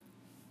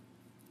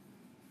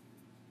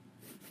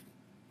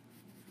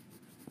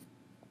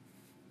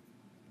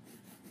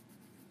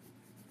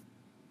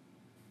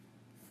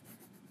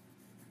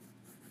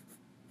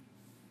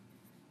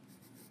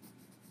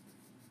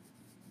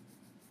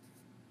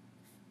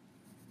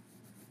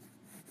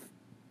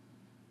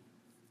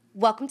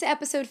Welcome to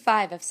episode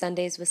 5 of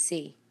Sundays with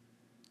C.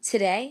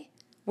 Today,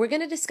 we're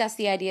going to discuss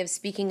the idea of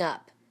speaking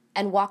up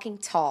and walking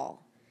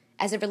tall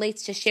as it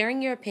relates to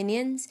sharing your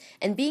opinions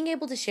and being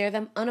able to share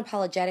them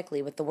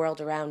unapologetically with the world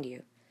around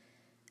you.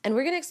 And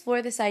we're going to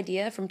explore this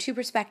idea from two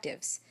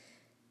perspectives,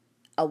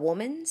 a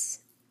woman's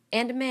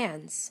and a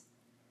man's.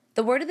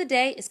 The word of the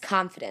day is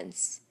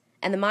confidence,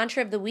 and the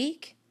mantra of the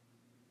week,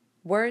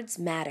 words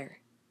matter.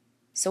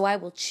 So I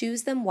will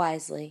choose them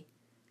wisely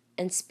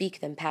and speak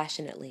them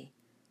passionately.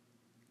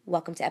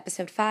 Welcome to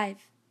episode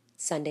 5,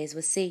 Sundays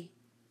with C.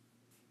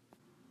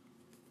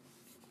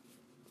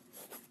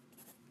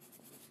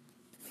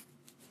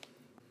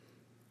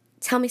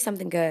 Tell me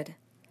something good.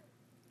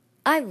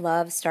 I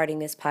love starting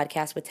this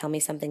podcast with Tell Me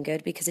Something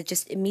Good because it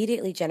just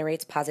immediately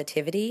generates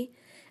positivity,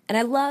 and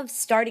I love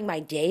starting my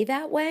day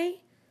that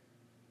way,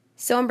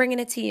 so I'm bringing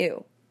it to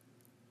you.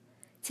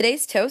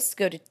 Today's toasts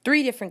go to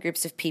 3 different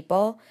groups of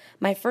people.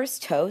 My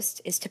first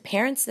toast is to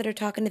parents that are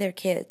talking to their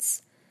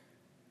kids.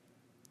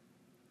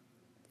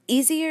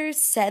 Easier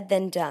said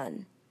than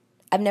done.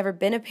 I've never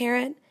been a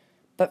parent,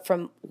 but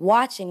from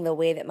watching the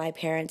way that my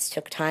parents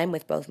took time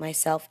with both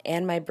myself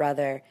and my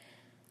brother,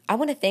 I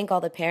want to thank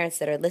all the parents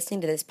that are listening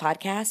to this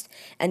podcast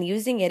and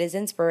using it as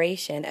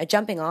inspiration, a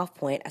jumping off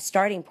point, a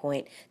starting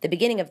point, the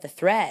beginning of the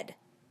thread,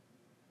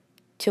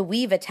 to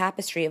weave a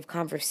tapestry of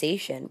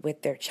conversation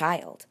with their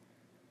child.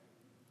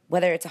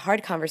 Whether it's a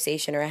hard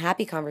conversation or a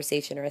happy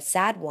conversation or a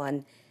sad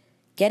one,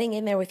 getting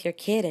in there with your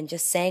kid and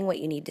just saying what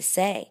you need to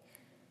say,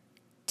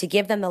 to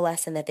give them the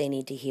lesson that they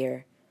need to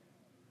hear.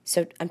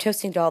 So I'm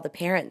toasting to all the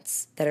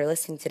parents that are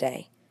listening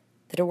today,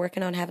 that are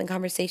working on having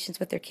conversations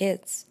with their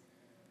kids.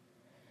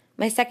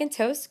 My second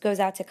toast goes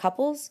out to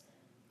couples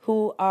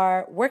who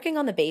are working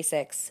on the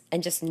basics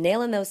and just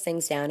nailing those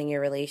things down in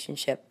your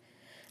relationship.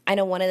 I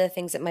know one of the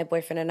things that my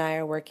boyfriend and I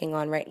are working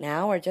on right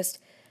now are just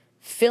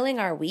filling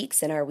our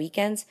weeks and our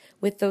weekends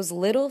with those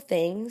little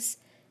things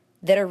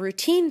that are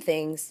routine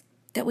things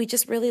that we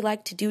just really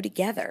like to do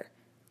together.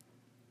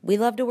 We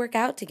love to work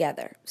out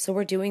together, so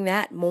we're doing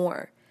that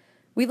more.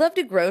 We love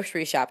to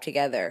grocery shop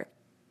together.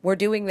 We're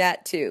doing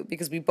that too,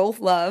 because we both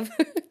love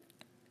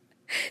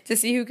to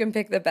see who can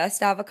pick the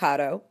best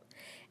avocado,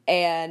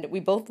 and we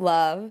both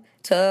love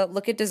to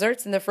look at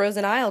desserts in the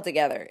frozen aisle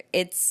together.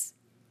 It's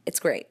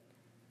great.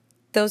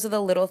 Those are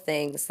the little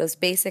things, those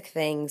basic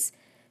things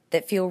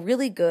that feel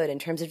really good in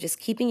terms of just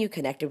keeping you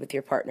connected with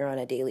your partner on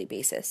a daily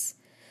basis.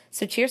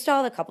 So cheers to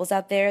all the couples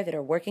out there that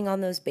are working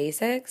on those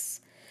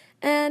basics.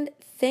 And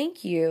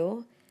thank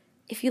you.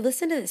 If you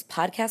listen to this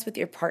podcast with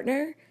your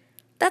partner,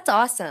 that's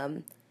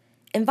awesome.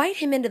 Invite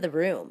him into the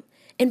room.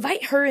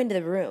 Invite her into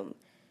the room.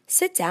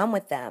 Sit down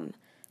with them.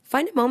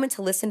 Find a moment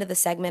to listen to the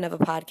segment of a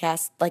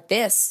podcast like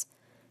this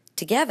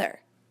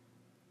together.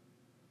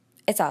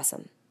 It's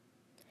awesome.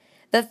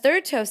 The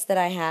third toast that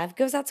I have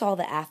goes out to all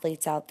the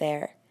athletes out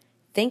there.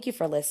 Thank you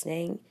for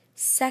listening.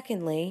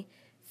 Secondly,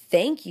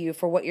 thank you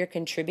for what you're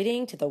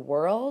contributing to the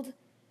world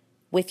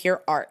with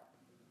your art,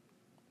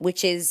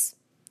 which is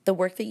the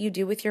work that you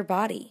do with your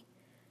body.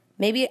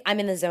 Maybe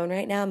I'm in the zone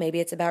right now. Maybe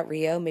it's about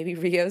Rio. Maybe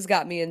Rio's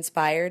got me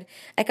inspired.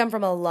 I come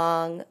from a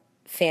long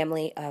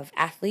family of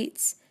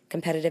athletes,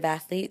 competitive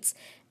athletes,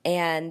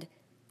 and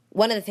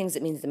one of the things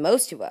that means the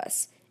most to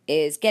us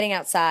is getting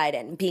outside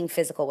and being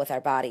physical with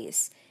our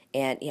bodies.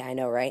 And yeah, I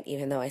know, right?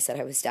 Even though I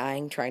said I was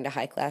dying trying to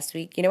hike last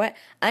week, you know what?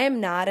 I am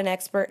not an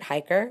expert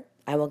hiker.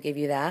 I will give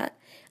you that.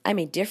 I'm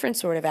a different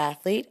sort of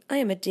athlete. I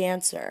am a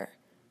dancer.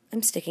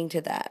 I'm sticking to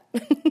that.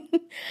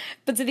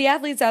 But to the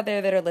athletes out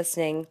there that are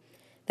listening,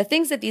 the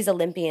things that these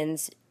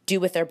Olympians do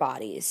with their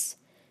bodies,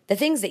 the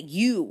things that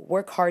you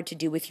work hard to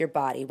do with your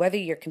body, whether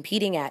you're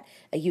competing at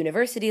a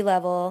university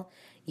level,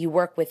 you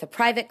work with a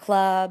private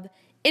club,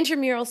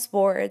 intramural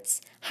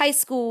sports, high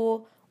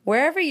school,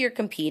 wherever you're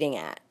competing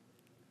at,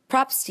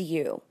 props to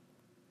you.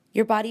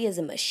 Your body is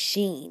a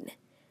machine.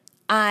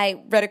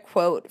 I read a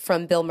quote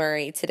from Bill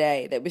Murray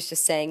today that was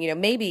just saying,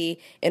 maybe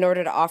in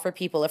order to offer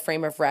people a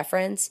frame of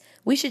reference,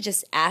 we should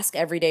just ask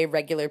everyday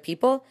regular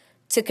people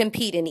to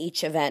compete in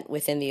each event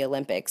within the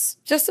Olympics,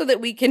 just so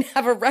that we can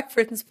have a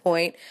reference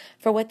point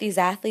for what these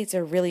athletes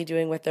are really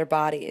doing with their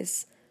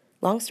bodies.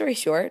 Long story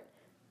short,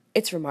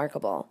 it's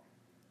remarkable.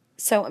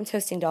 So I'm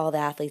toasting to all the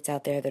athletes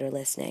out there that are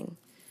listening.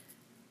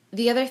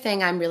 The other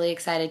thing I'm really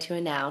excited to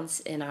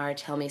announce in our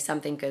Tell Me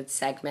Something Good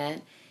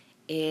segment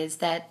is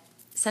that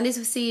Sundays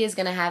with C is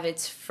going to have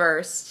its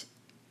first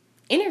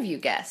interview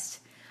guest.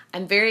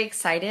 I'm very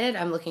excited.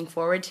 I'm looking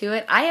forward to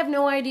it. I have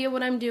no idea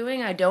what I'm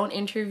doing. I don't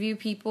interview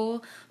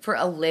people for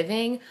a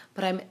living,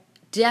 but I'm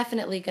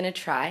definitely going to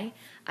try.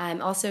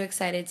 I'm also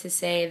excited to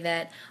say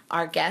that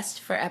our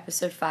guest for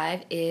episode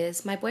 5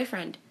 is my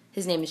boyfriend.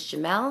 His name is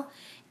Jamel,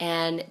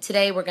 and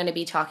today we're going to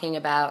be talking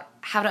about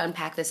how to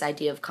unpack this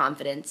idea of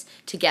confidence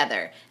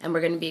together, and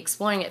we're going to be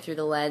exploring it through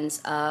the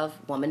lens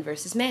of woman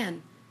versus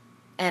man.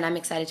 And I'm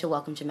excited to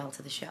welcome Jamel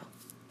to the show.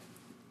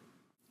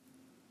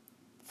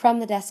 From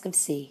the desk of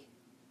C,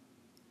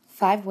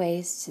 5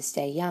 ways to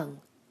stay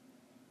young.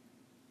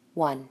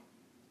 1.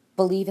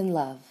 Believe in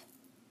love.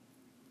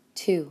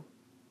 2.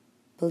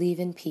 Believe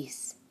in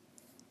peace.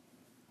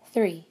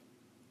 3.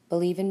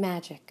 Believe in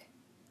magic.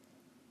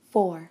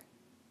 4.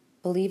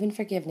 Believe in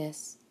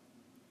forgiveness.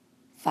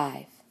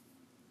 5.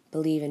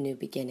 Believe in new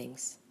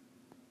beginnings.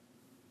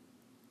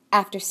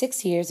 After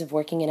 6 years of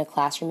working in a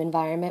classroom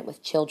environment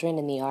with children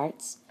in the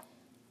arts,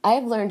 I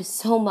have learned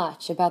so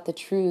much about the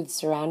truths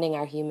surrounding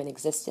our human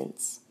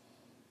existence.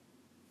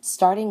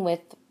 Starting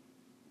with,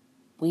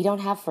 we don't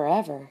have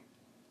forever.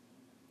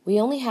 We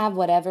only have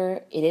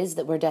whatever it is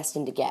that we're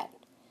destined to get.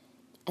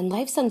 And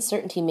life's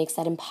uncertainty makes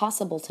that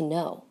impossible to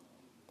know.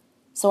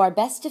 So our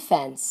best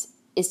defense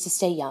is to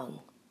stay young.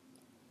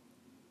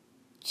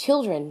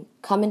 Children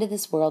come into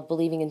this world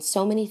believing in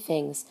so many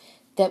things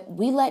that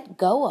we let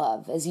go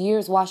of as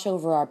years wash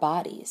over our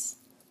bodies.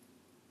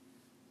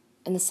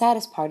 And the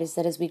saddest part is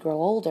that as we grow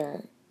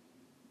older,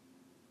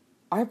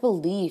 our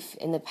belief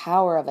in the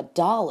power of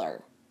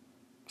 $1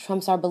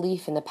 trumps our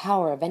belief in the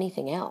power of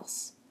anything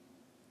else.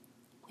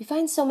 We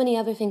find so many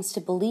other things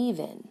to believe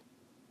in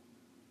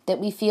that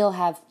we feel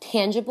have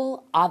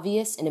tangible,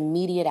 obvious, and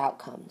immediate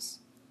outcomes.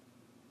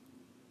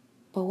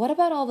 But what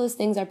about all those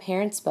things our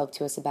parents spoke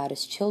to us about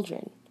as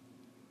children?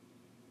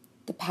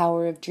 The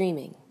power of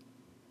dreaming.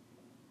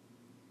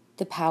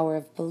 The power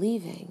of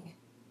believing.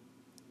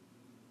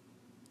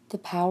 The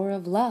power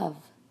of love.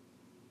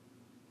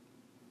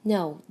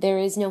 No, there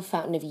is no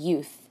fountain of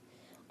youth.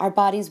 Our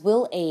bodies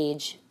will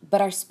age,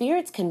 but our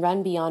spirits can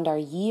run beyond our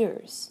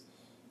years.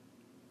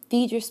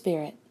 Feed your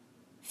spirit.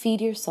 Feed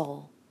your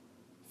soul.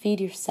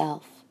 Feed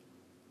yourself.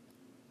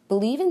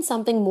 Believe in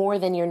something more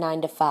than your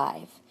 9 to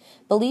 5.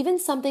 Believe in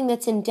something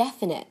that's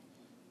indefinite.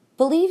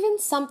 Believe in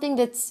something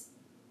that's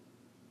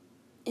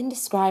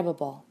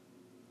indescribable.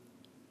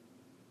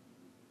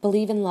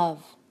 Believe in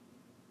love.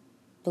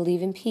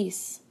 Believe in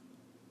peace.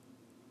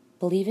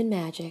 Believe in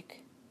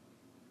magic.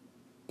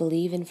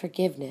 Believe in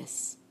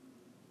forgiveness.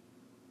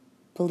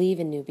 Believe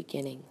in new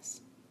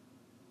beginnings.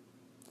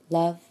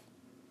 Love,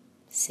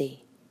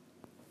 C.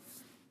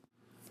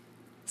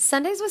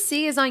 Sundays with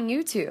C is on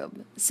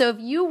YouTube. So if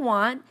you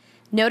want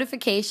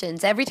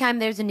notifications every time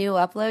there's a new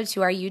upload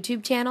to our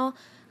YouTube channel,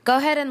 go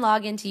ahead and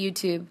log into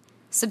YouTube,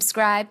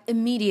 subscribe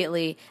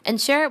immediately, and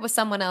share it with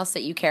someone else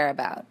that you care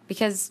about.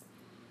 Because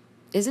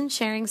isn't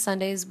sharing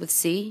Sundays with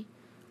C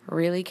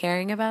really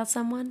caring about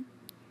someone?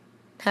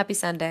 Happy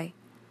Sunday.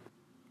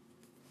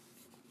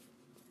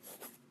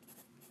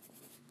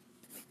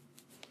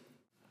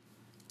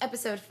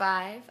 Episode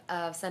 5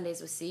 of Sundays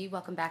with C.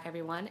 Welcome back,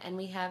 everyone. And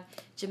we have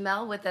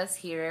Jamel with us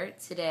here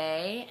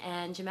today.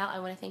 And Jamel, I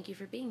want to thank you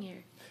for being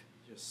here.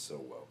 You're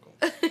so welcome.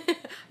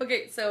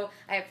 Okay, so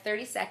I have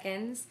 30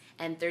 seconds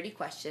and 30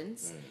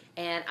 questions.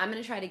 And I'm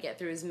going to try to get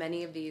through as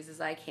many of these as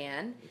I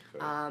can.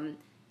 Okay.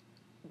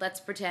 Let's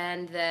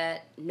pretend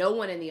that no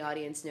one in the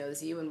audience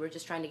knows you, and we're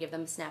just trying to give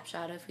them a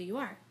snapshot of who you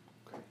are.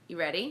 Okay. You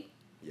ready?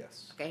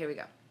 Yes. Okay, here we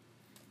go.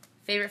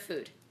 Favorite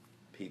food?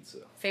 Pizza.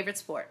 Favorite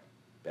sport?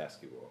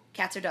 Basketball.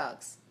 Cats or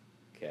dogs?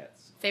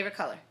 Cats. Favorite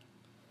color?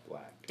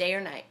 Black. Day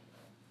or night?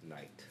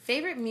 Night.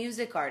 Favorite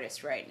music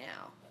artist right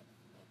now?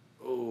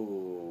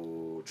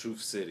 Oh,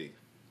 Truth City.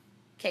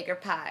 Cake or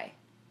pie?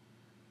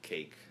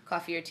 Cake.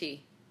 Coffee or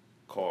tea?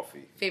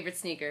 Coffee. Favorite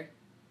sneaker?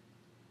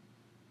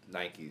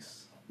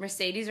 Nikes.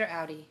 Mercedes or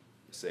Audi?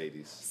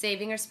 Mercedes.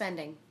 Saving or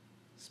spending?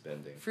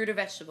 Spending. Fruit or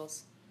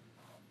vegetables?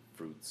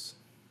 Fruits.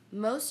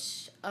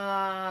 Most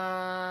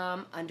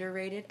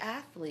underrated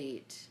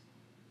athlete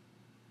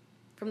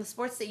from the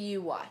sports that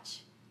you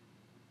watch?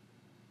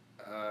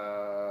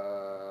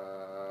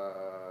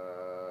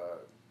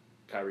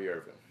 Kyrie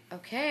Irving.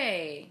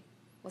 Okay.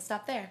 We'll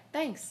stop there.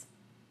 Thanks.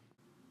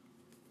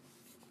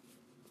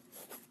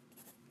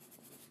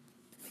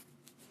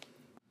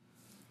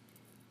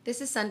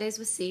 This is Sundays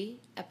with C,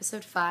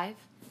 episode 5.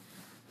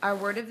 Our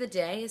word of the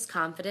day is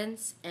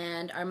confidence,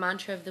 and our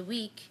mantra of the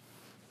week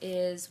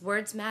is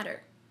words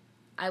matter.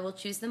 I will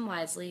choose them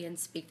wisely and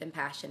speak them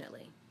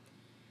passionately.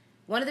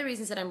 One of the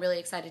reasons that I'm really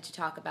excited to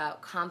talk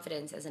about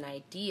confidence as an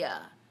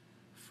idea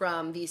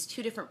from these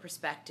two different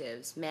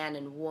perspectives, man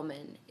and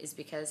woman, is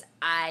because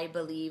I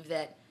believe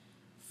that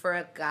for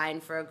a guy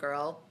and for a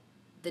girl,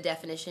 the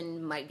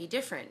definition might be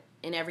different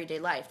in everyday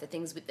life. The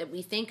things that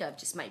we think of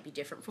just might be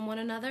different from one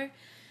another.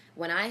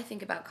 When I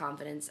think about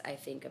confidence, I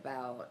think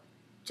about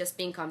just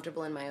being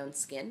comfortable in my own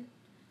skin.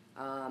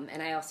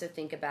 And I also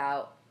think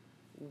about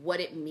what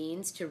it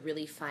means to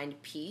really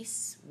find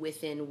peace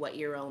within what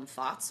your own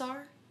thoughts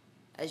are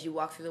as you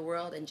walk through the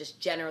world, and just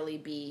generally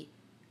be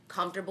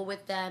comfortable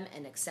with them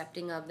and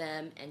accepting of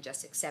them and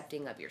just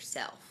accepting of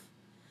yourself.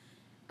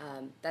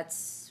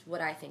 That's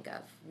what I think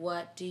of.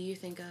 What do you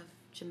think of,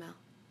 Jamel?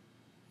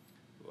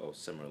 Well,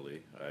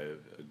 similarly, I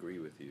agree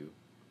with you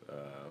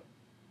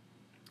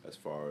as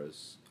far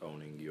as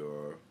owning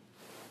your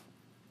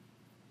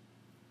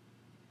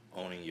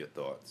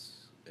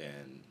thoughts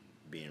and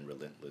being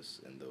relentless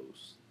in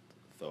those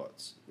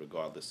thoughts,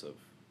 regardless of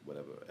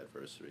whatever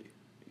adversity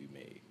you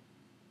may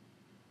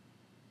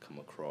come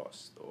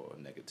across or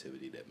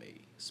negativity that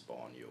may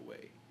spawn your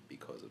way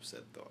because of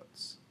said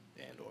thoughts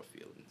and or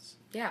feelings.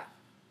 Yeah,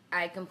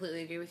 I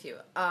completely agree with you.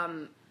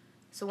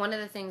 So one of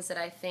the things that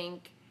I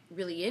think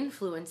really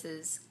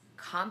influences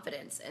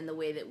confidence and the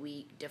way that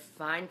we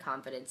define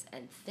confidence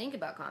and think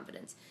about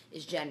confidence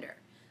is gender,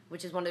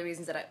 which is one of the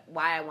reasons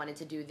why I wanted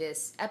to do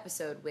this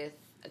episode with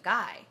a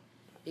guy,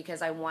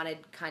 because I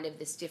wanted kind of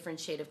this different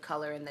shade of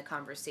color in the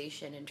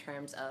conversation in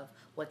terms of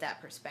what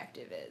that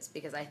perspective is,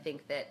 because I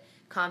think that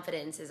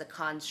confidence is a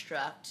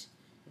construct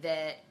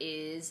that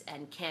is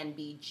and can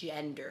be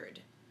gendered.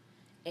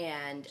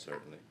 And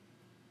certainly,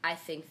 I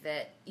think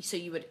that, so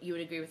you would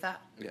agree with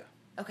that? yeah.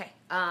 Okay.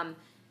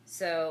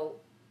 So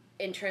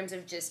in terms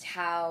of just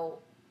how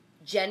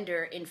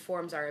gender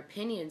informs our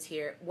opinions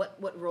here,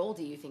 what role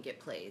do you think it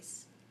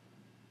plays?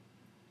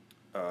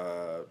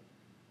 I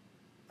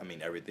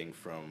mean, everything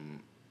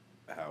from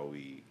how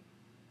we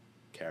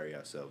carry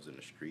ourselves in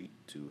the street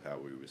to how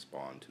we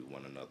respond to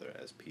one another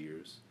as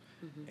peers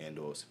and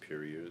or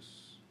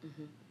superiors,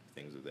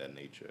 things of that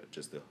nature.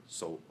 Just the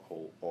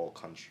all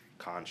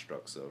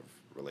constructs of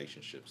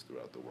relationships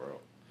throughout the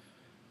world.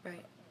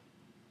 Right.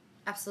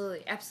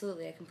 Absolutely.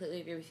 I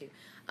completely agree with you.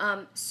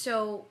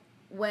 So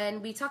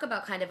when we talk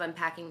about kind of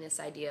unpacking this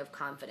idea of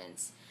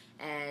confidence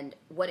and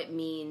what it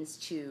means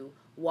to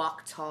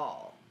walk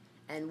tall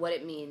and what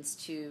it means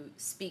to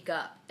speak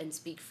up and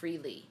speak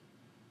freely,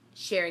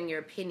 sharing your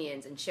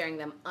opinions and sharing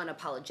them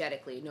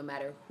unapologetically, no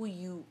matter who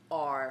you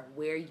are,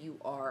 where you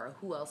are, or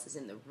who else is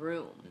in the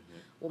room.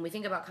 When we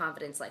think about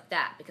confidence like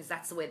that, because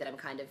that's the way that I'm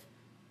kind of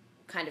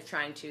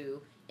trying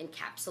to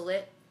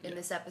encapsulate in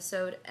this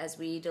episode as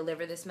we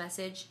deliver this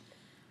message,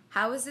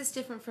 how is this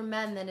different for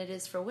men than it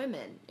is for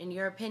women, in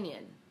your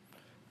opinion?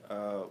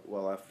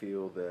 Well, I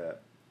feel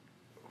that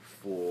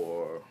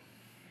for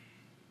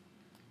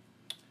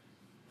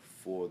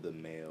the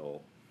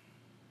male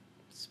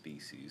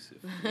species,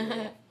 if you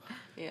will,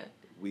 Yeah.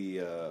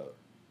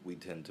 we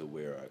tend to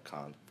wear our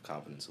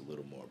confidence a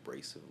little more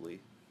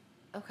abrasively,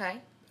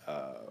 Okay.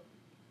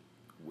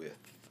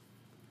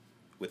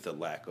 with a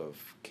lack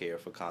of care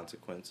for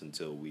consequence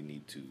until we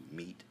need to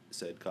meet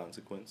said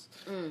consequence.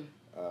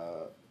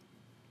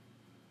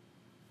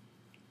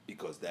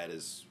 Because that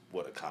is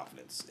what a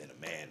confidence in a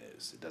man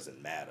is. It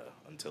doesn't matter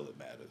until it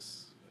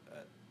matters.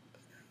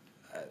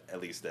 At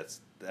least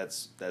that's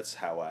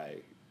how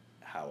I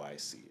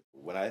see it.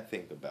 When I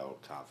think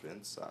about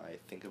confidence, I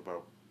think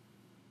about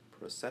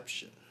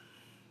perception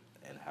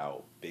and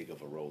how big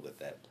of a role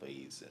that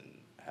plays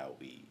in how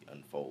we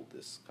unfold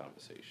this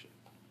conversation.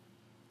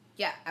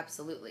 Yeah,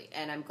 absolutely.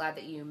 And I'm glad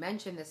that you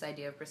mentioned this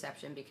idea of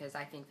perception, because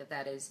I think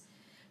that is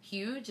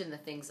huge in the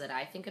things that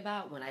I think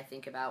about when I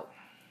think about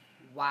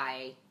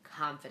why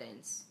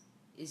confidence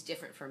is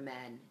different for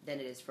men than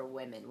it is for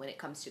women. When it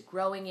comes to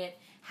growing it,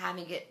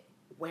 having it,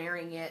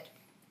 wearing it,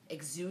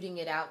 exuding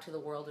it out to the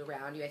world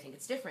around you, I think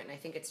it's different. And I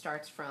think it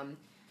starts from,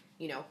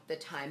 the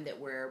time that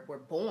we're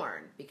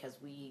born, because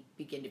we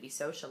begin to be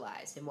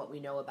socialized. And what we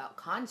know about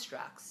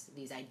constructs,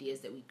 these ideas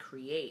that we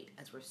create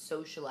as we're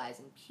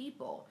socializing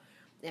people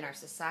in our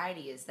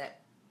society, is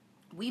that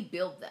we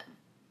build them.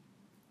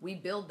 We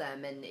build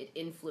them, and it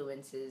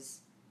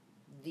influences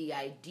the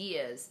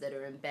ideas that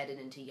are embedded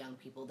into young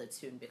people that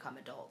soon become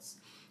adults.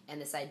 And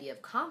this idea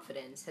of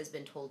confidence has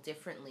been told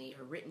differently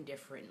or written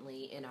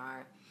differently in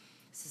our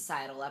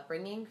societal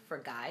upbringing for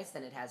guys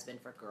than it has been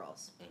for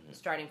girls,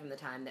 starting from the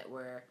time that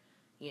we're,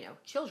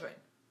 children.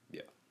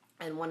 Yeah.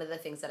 And one of the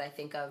things that I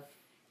think of,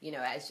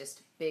 as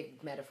just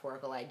big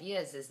metaphorical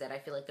ideas, is that I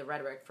feel like the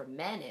rhetoric for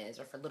men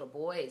or for little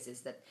boys,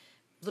 is that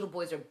little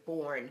boys are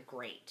born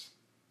great.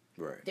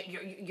 Right. That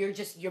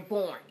you're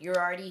born. You're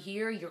already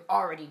here. You're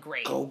already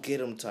great. Go get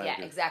them, Tiger.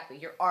 Yeah, exactly.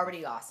 You're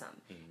already awesome.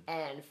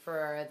 And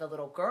for the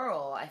little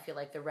girl, I feel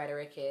like the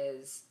rhetoric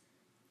is,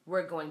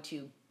 we're going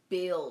to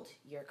build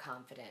your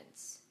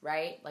confidence,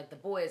 right? Like the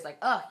boy is like,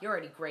 oh, you're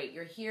already great.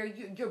 You're here.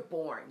 You're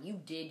born.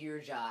 You did your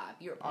job.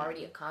 You're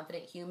already a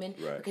confident human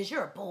because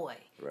you're a boy.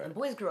 Right. And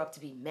boys grow up to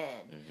be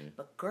men.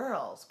 But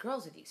girls are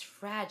these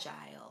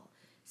fragile,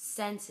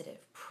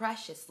 sensitive,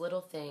 precious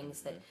little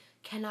things that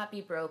cannot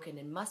be broken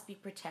and must be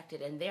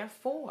protected. And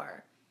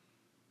therefore,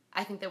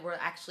 I think that we're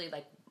actually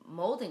like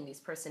molding these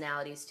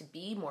personalities to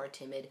be more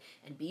timid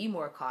and be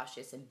more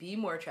cautious and be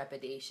more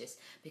trepidatious,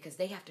 because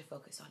they have to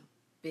focus on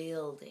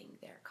building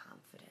their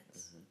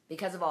confidence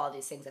because of all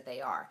these things that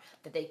they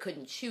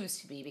couldn't choose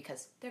to be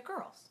because they're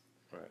girls.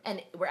 Right.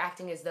 And we're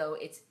acting as though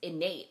it's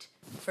innate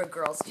for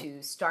girls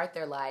to start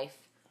their life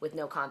with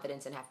no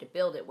confidence and have to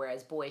build it,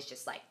 whereas boys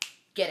just like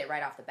get it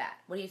right off the bat.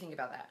 What do you think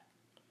about that?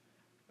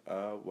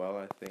 Well,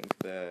 I think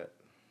that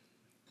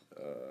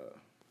a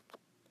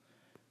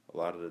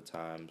lot of the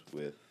times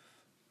with,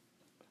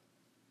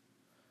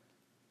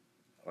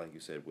 like you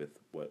said, with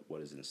what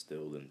is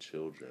instilled in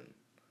children,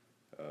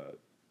 a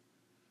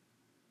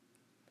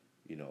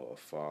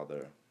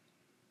father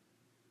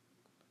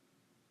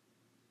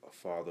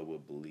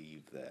would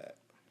believe that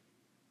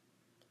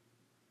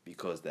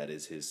because that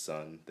is his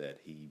son, that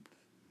he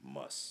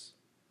must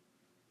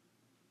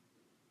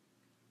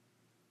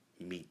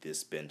meet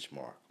this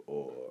benchmark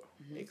or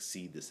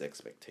exceed this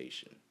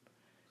expectation.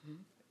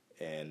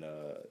 And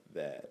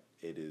that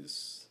it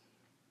is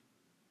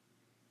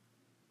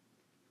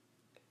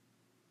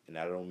and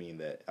I don't mean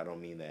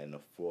that in a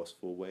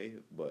forceful way,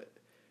 but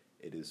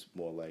it is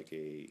more like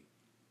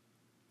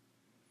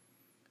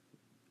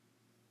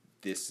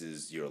this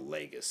is your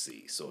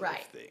legacy sort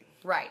of thing.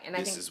 Right. And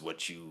this is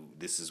what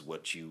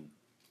you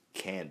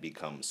can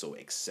become, so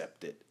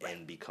accept it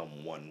and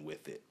become one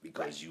with it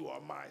because you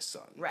are my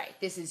son. Right.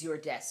 This is your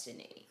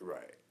destiny.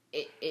 Right.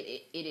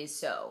 It is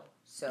so.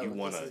 So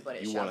this is what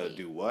it shall be. You want to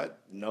do what?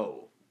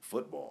 No.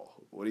 Football.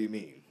 What do you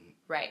mean?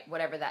 Right.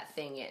 Whatever that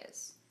thing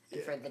is. Yeah.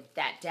 And for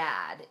that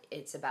dad,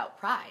 it's about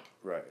pride.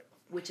 Right.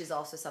 Which is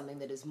also something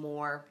that is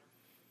more,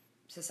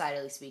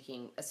 societally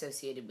speaking,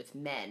 associated with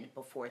men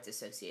before it's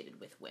associated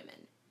with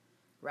women.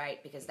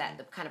 Right? Because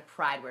the kind of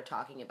pride we're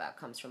talking about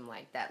comes from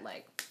that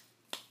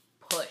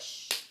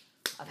push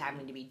of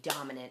having to be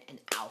dominant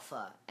and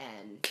alpha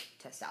and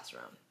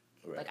testosterone.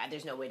 Right.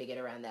 There's no way to get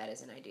around that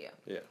as an idea.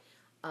 Yeah.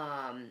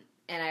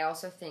 And I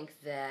also think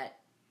that,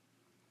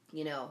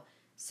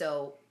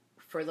 so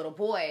for little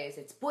boys,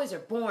 it's boys are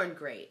born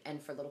great.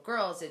 And for little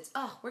girls, it's,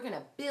 we're going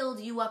to build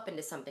you up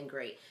into something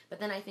great.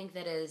 But then I think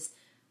that as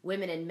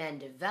women and men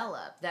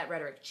develop, that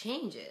rhetoric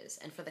changes.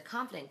 And for the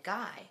confident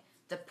guy,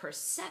 the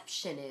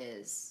perception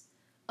is,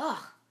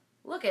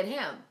 look at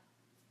him.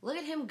 Look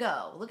at him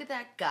go. Look at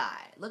that guy.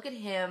 Look at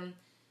him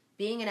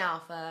being an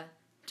alpha,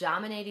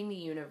 dominating the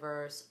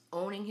universe,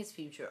 owning his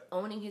future,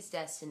 owning his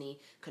destiny,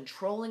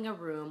 controlling a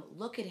room.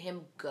 Look at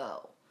him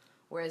go.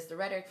 Whereas the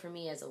rhetoric for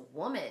me as a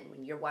woman,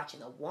 when you're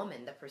watching a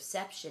woman, the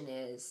perception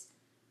is,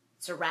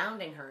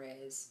 surrounding her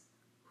is,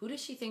 who does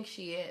she think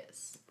she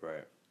is?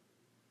 Right.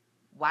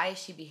 Why is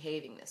she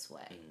behaving this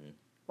way? Mm-hmm.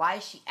 Why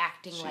is she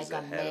acting like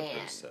a man? She's ahead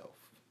of herself.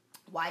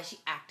 Why is she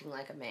acting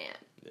like a man?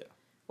 Yeah.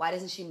 Why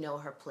doesn't she know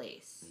her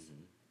place?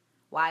 Mm-hmm.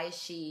 Why is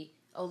she...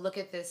 look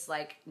at this,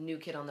 new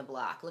kid on the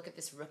block. Look at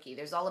this rookie.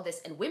 There's all of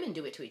this. And women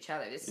do it to each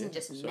other. This isn't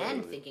just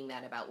men thinking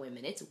that about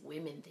women. It's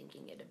women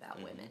thinking it about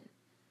women.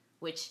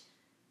 Which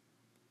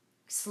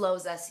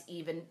slows us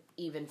even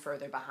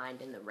further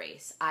behind in the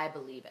race, I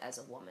believe, as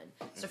a woman.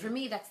 So for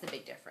me, that's the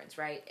big difference,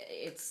 right?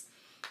 It's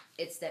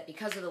that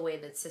because of the way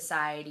that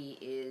society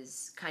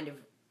is kind of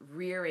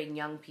rearing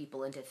young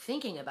people into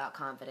thinking about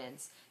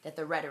confidence, that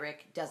the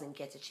rhetoric doesn't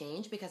get to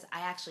change, because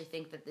I actually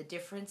think that the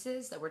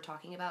differences that we're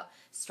talking about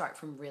start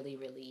from really,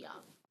 really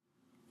young.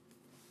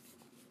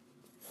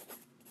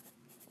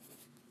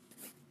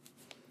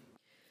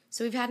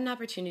 So we've had an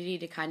opportunity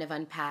to kind of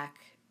unpack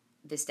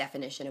this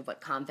definition of what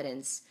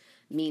confidence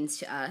means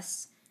to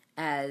us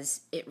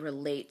as it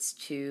relates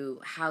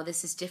to how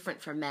this is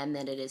different for men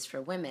than it is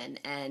for women.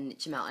 And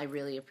Jamel, I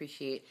really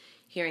appreciate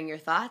hearing your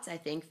thoughts. I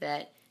think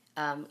that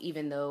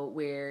even though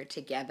we're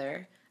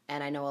together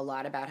and I know a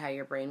lot about how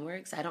your brain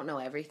works, I don't know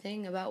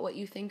everything about what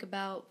you think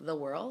about the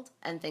world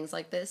and things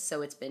like this.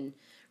 So it's been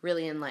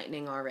really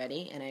enlightening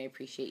already, and I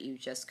appreciate you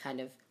just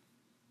kind of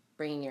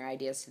bringing your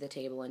ideas to the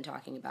table and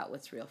talking about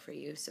what's real for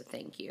you. So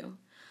thank you.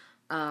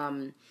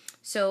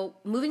 So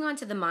moving on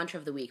to the mantra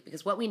of the week,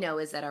 because what we know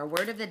is that our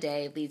word of the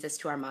day leads us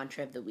to our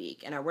mantra of the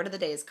week. And our word of the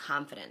day is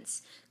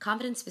confidence.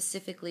 Confidence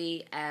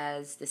specifically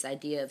as this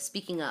idea of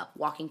speaking up,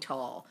 walking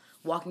tall,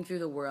 walking through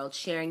the world,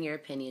 sharing your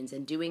opinions,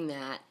 and doing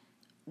that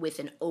with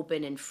an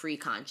open and free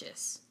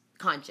conscience,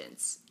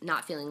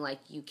 not feeling like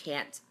you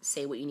can't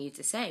say what you need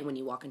to say when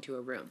you walk into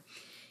a room.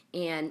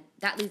 And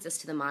that leads us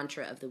to the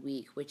mantra of the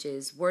week, which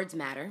is words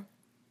matter.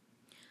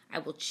 I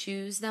will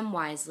choose them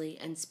wisely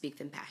and speak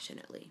them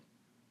passionately.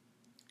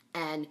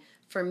 And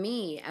for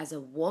me, as a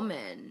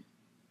woman,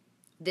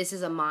 this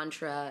is a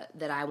mantra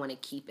that I want to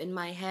keep in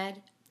my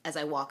head as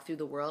I walk through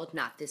the world,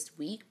 not this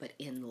week, but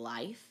in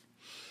life.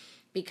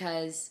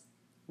 Because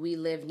we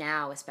live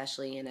now,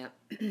 especially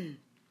in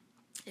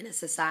a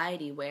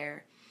society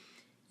where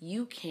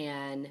you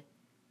can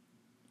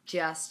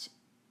just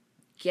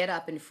get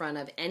up in front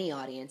of any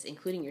audience,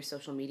 including your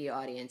social media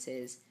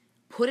audiences,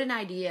 put an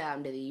idea out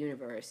into the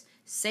universe,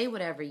 say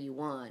whatever you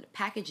want,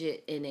 package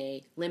it in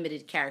a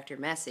limited character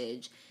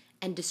message,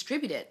 and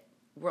distribute it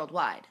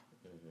worldwide.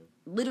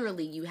 Mm-hmm.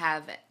 Literally, you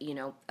have,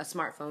 a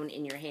smartphone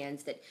in your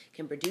hands that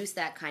can produce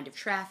that kind of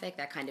traffic,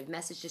 that kind of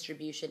message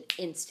distribution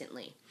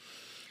instantly.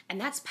 And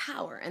that's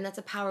power, and that's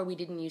a power we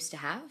didn't used to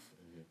have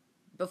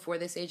before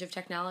this age of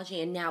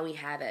technology, and now we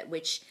have it,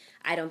 which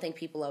I don't think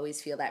people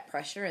always feel that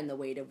pressure and the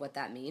weight of what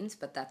that means,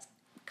 but that's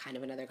kind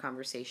of another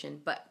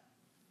conversation. But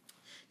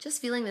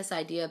just feeling this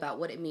idea about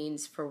what it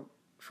means for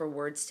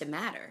words to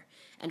matter,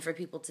 and for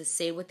people to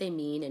say what they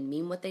mean and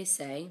mean what they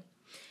say,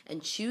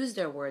 and choose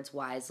their words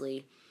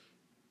wisely,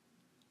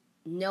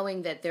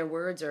 knowing that their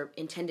words are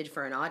intended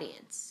for an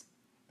audience,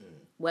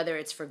 whether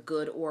it's for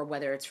good or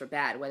whether it's for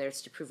bad, whether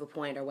it's to prove a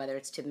point or whether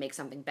it's to make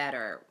something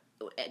better.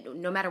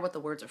 No matter what the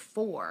words are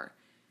for,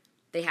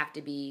 they have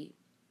to be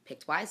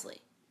picked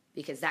wisely,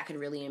 because that could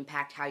really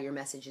impact how your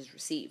message is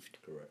received.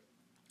 Correct.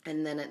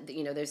 And then,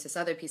 there's this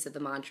other piece of the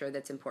mantra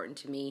that's important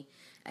to me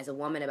as a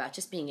woman about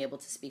just being able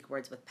to speak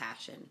words with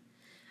passion.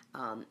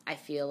 I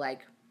feel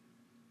like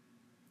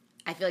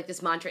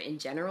this mantra in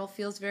general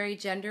feels very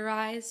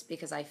genderized,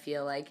 because I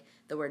feel like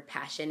the word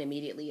passion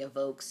immediately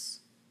evokes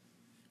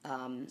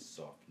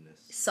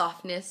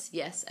softness,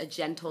 yes, a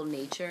gentle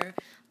nature.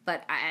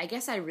 But I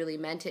guess I really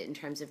meant it in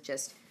terms of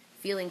just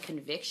feeling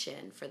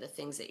conviction for the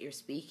things that you're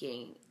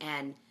speaking.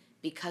 And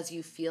because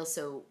you feel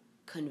so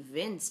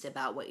convinced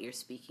about what you're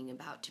speaking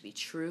about to be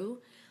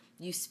true,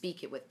 you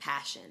speak it with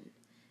passion.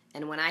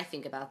 And when I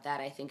think about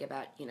that, I think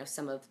about,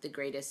 some of the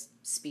greatest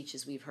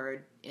speeches we've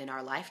heard in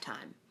our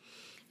lifetime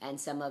and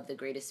some of the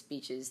greatest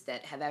speeches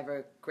that have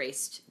ever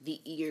graced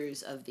the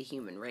ears of the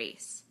human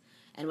race.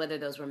 And whether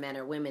those were men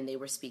or women, they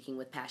were speaking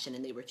with passion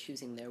and they were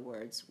choosing their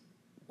words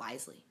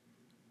wisely.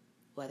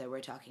 Whether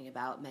we're talking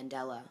about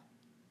Mandela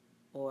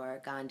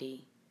or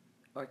Gandhi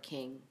or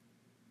King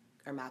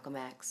or Malcolm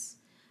X.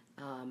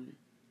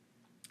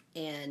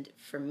 And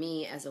for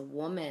me as a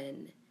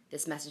woman,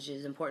 this message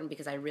is important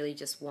because I really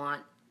just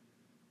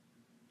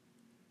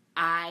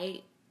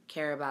I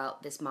care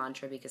about this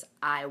mantra because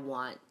I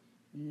want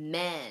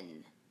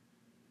men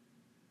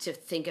to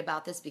think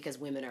about this because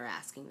women are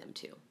asking them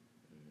to.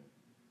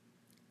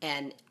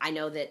 And I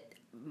know that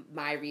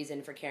my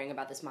reason for caring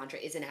about this mantra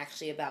isn't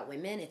actually about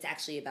women. It's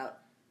actually about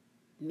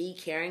me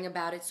caring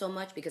about it so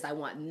much because I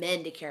want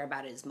men to care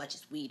about it as much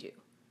as we do.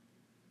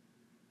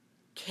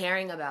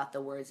 Caring about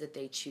the words that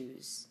they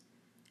choose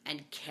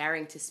and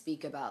caring to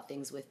speak about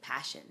things with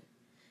passion.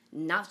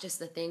 Not just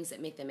the things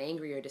that make them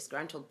angry or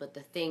disgruntled, but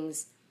the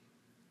things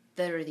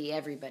that are the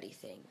everybody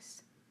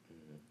things.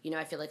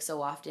 I feel like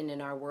so often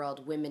in our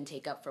world, women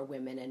take up for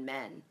women and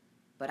men,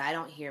 but I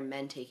don't hear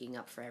men taking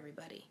up for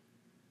everybody.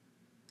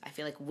 I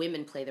feel like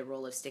women play the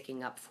role of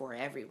sticking up for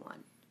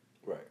everyone.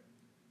 Right.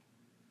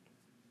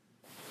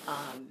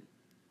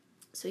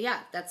 So yeah,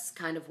 that's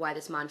kind of why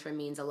this mantra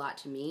means a lot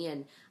to me,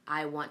 and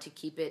I want to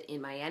keep it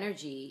in my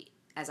energy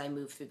as I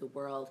move through the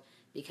world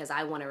because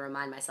I want to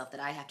remind myself that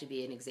I have to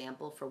be an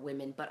example for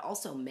women, but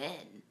also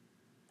men,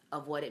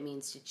 of what it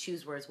means to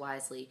choose words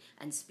wisely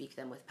and speak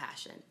them with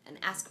passion, and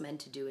ask men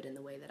to do it in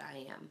the way that I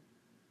am.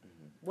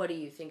 Mm-hmm. What do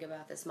you think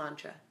about this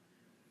mantra?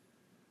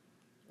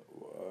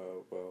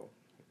 Well,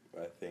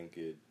 I think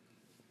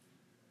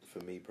for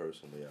me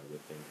personally, I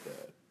would think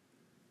that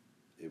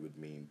it would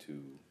mean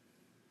to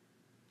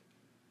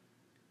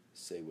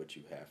say what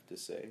you have to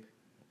say,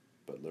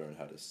 but learn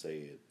how to say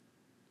it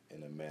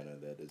in a manner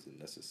that isn't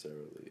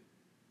necessarily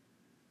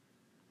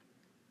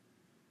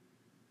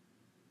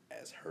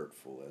as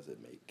hurtful as it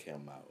may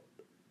come out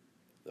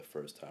the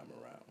first time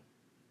around.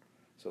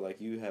 So, like,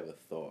 you have a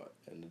thought,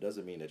 and it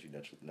doesn't mean that you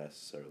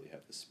necessarily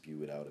have to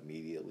spew it out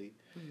immediately.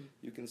 Mm-hmm.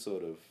 You can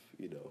sort of,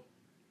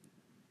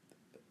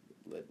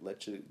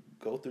 let you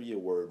go through your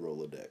word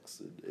Rolodex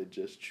and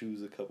just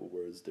choose a couple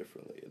words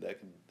differently. And that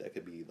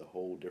could be the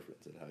whole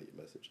difference in how your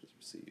message is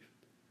received.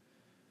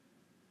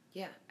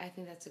 Yeah, I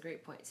think that's a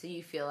great point. So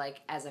you feel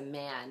like as a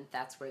man,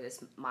 that's where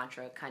this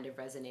mantra kind of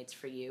resonates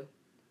for you?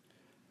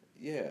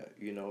 Yeah,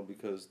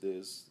 because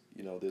there's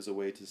a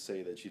way to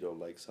say that you don't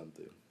like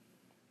something.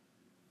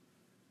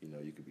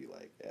 You could be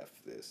like, F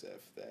this,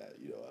 F that,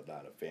 I'm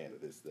not a fan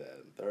of this,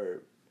 that, and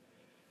third.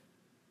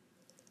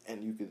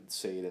 And you could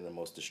say it in the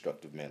most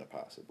destructive manner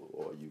possible,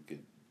 or you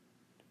could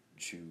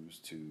choose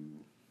to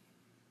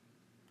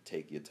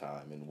take your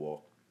time and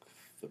walk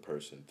the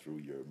person through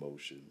your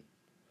emotion,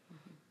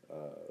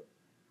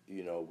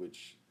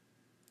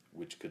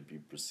 which could be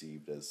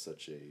perceived as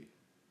such a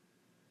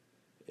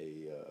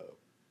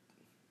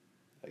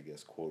I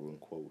guess, quote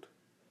unquote,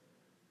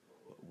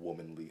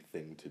 womanly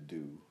thing to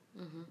do,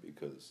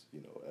 because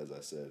as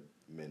I said,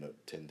 men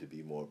tend to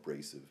be more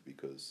abrasive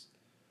because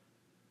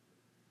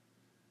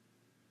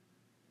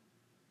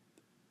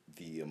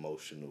the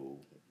emotional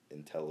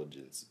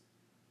intelligence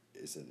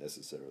isn't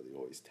necessarily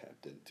always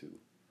tapped into.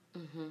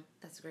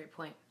 That's a great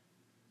point.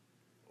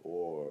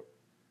 Or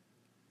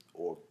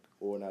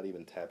not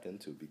even tapped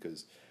into,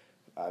 because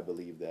I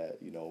believe that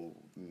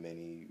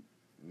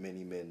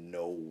many men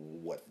know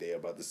what they're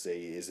about to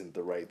say isn't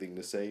the right thing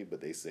to say,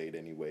 but they say it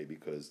anyway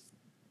because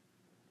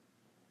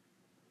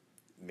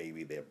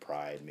maybe their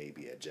pride may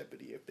be at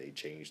jeopardy if they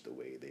change the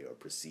way they are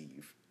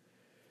perceived,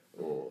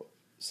 or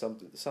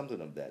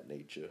something of that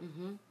nature.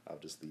 I'll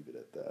just leave it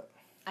at that.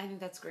 I think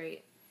that's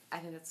great.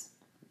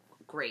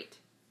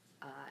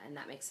 And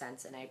that makes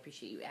sense, and I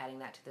appreciate you adding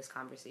that to this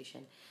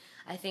conversation.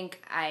 I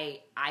think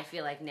I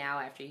feel like now,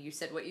 after you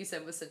said what you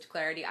said with such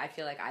clarity, I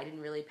feel like I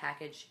didn't really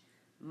package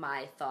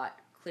my thought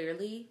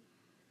clearly,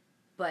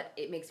 but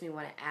it makes me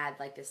want to add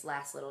like this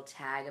last little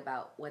tag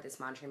about what this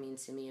mantra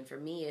means to me. And for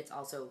me, it's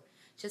also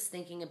just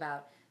thinking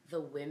about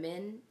the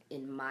women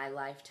in my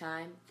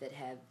lifetime that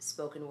have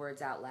spoken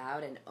words out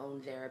loud and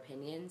owned their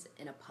opinions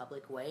in a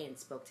public way and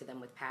spoke to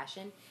them with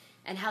passion,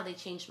 and how they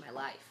changed my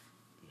life.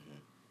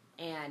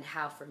 And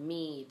how, for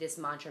me, this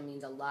mantra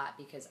means a lot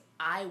because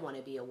I want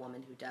to be a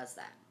woman who does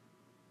that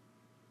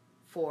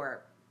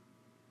for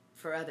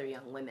other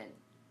young women.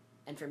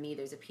 And for me,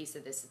 there's a piece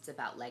of this that's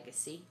about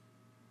legacy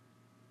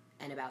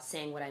and about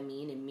saying what I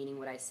mean and meaning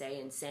what I say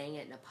and saying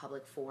it in a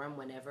public forum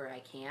whenever I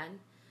can,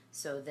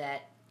 so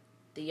that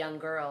the young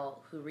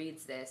girl who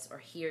reads this or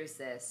hears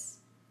this,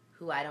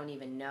 who I don't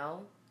even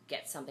know,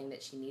 gets something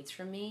that she needs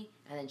from me,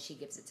 and then she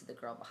gives it to the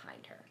girl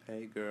behind her.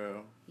 Hey,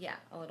 girl. Yeah,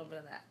 a little bit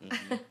of that.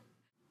 Mm-hmm.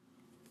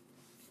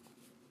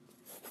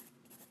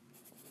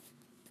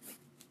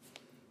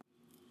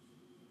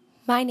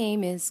 My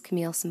name is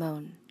Camille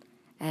Simone,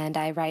 and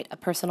I write a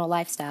personal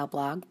lifestyle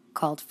blog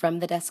called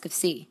From the Desk of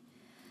C.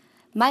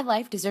 My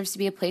life deserves to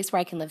be a place where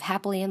I can live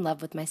happily in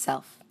love with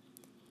myself.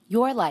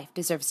 Your life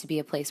deserves to be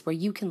a place where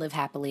you can live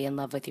happily in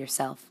love with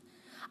yourself.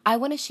 I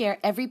want to share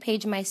every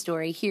page of my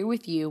story here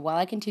with you while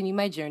I continue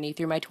my journey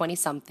through my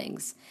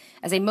 20-somethings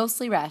as a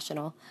mostly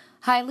rational,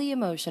 highly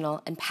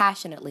emotional, and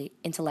passionately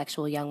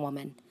intellectual young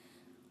woman.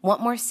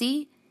 Want more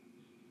C?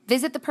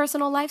 Visit the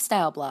Personal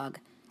Lifestyle blog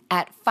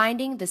at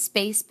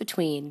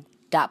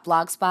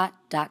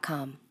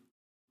findingthespacebetween.blogspot.com.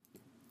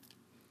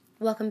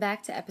 Welcome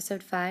back to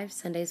episode 5,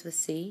 Sundays with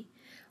C.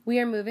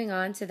 We are moving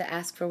on to the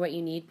Ask for What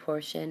You Need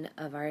portion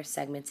of our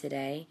segment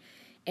today.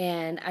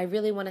 And I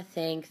really want to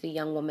thank the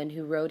young woman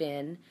who wrote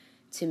in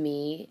to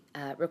me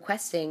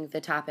requesting the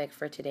topic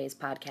for today's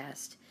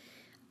podcast.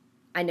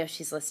 I know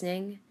she's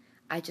listening.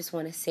 I just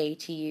want to say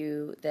to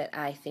you that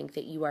I think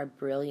that you are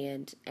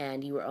brilliant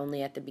and you are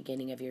only at the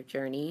beginning of your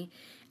journey.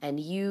 And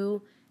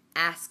you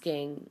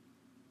asking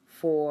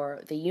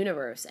for the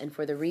universe and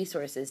for the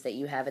resources that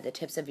you have at the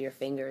tips of your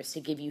fingers to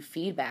give you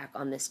feedback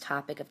on this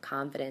topic of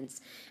confidence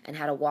and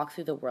how to walk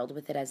through the world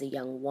with it as a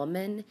young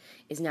woman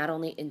is not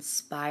only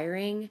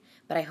inspiring,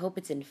 but I hope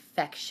it's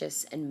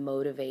infectious and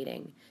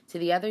motivating to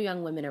the other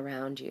young women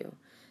around you.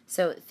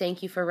 So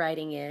thank you for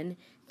writing in.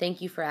 Thank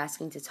you for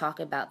asking to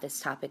talk about this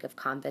topic of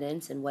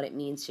confidence and what it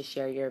means to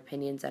share your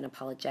opinions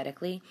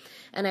unapologetically.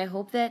 And I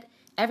hope that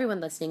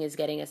everyone listening is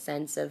getting a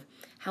sense of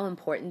how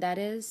important that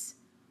is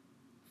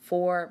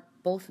for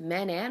both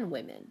men and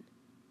women,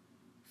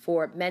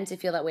 for men to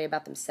feel that way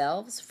about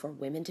themselves, for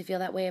women to feel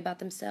that way about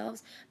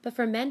themselves, but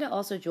for men to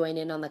also join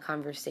in on the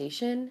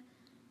conversation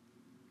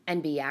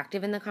and be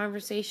active in the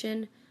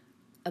conversation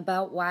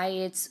about why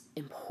it's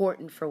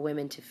important for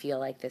women to feel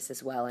like this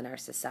as well in our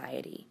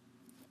society.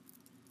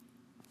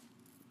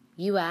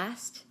 You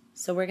asked,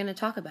 so we're going to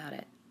talk about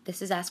it.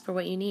 This is Ask for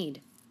What You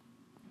Need.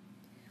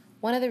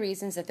 One of the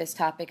reasons that this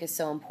topic is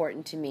so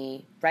important to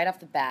me, right off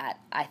the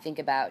bat, I think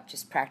about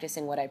just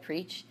practicing what I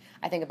preach.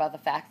 I think about the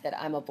fact that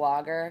I'm a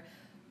blogger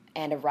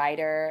and a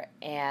writer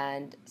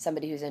and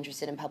somebody who's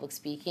interested in public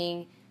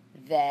speaking,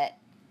 and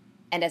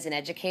as an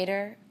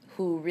educator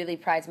who really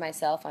prides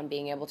myself on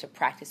being able to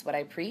practice what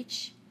I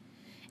preach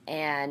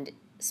and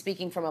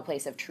speaking from a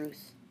place of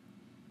truth.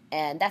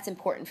 And that's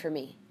important for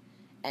me.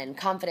 And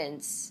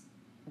confidence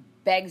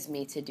begs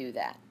me to do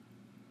that.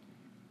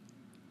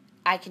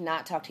 I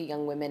cannot talk to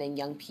young women and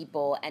young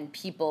people and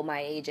people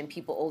my age and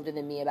people older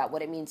than me about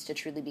what it means to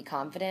truly be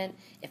confident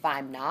if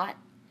I'm not,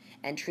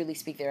 and truly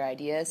speak their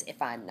ideas if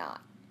I'm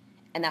not.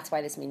 And that's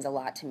why this means a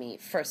lot to me,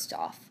 first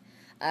off.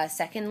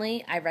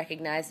 Secondly, I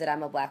recognize that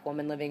I'm a black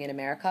woman living in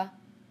America,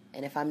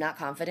 and if I'm not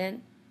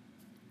confident,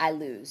 I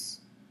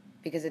lose.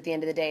 Because at the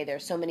end of the day, there are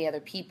so many other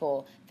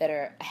people that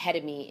are ahead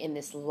of me in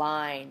this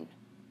line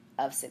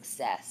of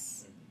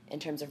success in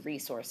terms of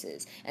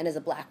resources. And as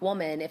a black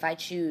woman, if I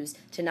choose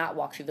to not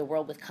walk through the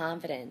world with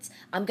confidence,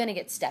 I'm going to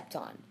get stepped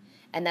on.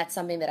 And that's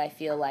something that I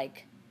feel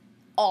like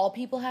all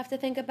people have to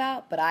think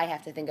about, but I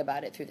have to think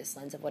about it through this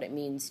lens of what it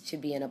means to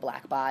be in a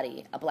black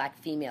body, a black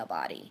female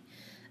body.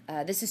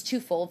 This is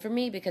twofold for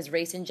me because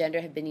race and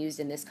gender have been used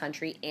in this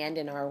country and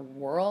in our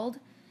world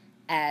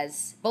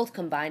as both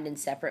combined and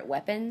separate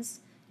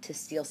weapons to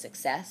steal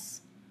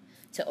success,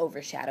 to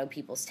overshadow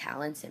people's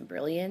talents and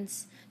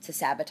brilliance, to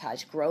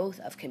sabotage growth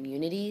of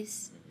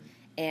communities,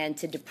 and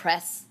to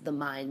depress the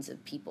minds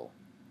of people.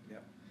 Yeah,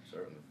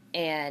 certainly.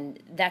 And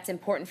that's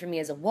important for me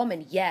as a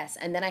woman, yes,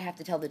 and then I have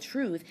to tell the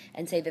truth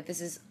and say that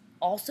this is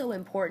also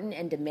important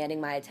and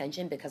demanding my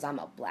attention because I'm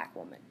a black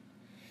woman.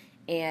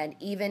 And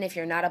even if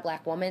you're not a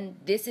black woman,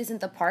 this isn't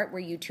the part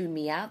where you tune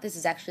me out. This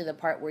is actually the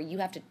part where you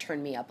have to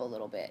turn me up a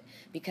little bit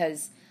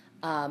because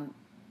I'm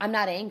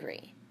not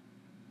angry.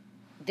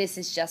 This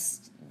is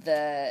just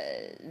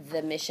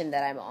the mission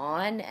that I'm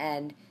on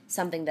and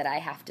something that I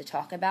have to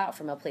talk about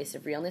from a place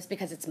of realness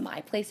because it's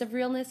my place of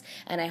realness,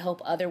 and I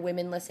hope other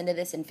women listen to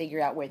this and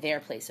figure out where their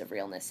place of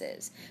realness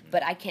is.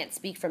 But I can't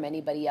speak from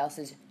anybody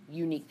else's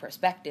unique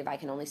perspective. I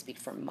can only speak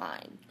from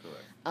mine.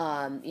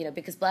 Correct.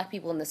 Because black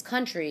people in this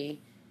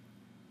country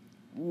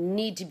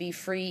need to be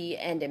free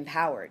and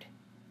empowered,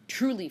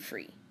 truly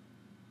free,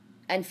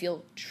 and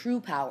feel true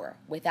power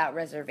without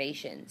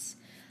reservations.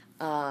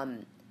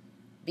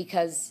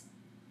 Because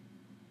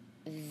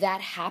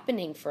that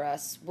happening for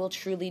us will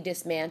truly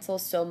dismantle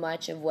so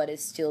much of what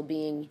is still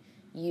being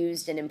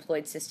used and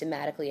employed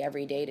systematically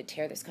every day to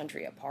tear this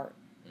country apart.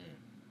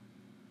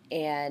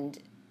 And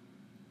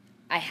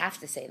I have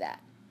to say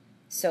that.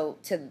 So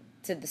to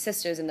the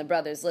sisters and the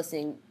brothers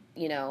listening,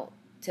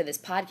 to this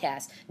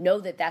podcast, know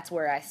that that's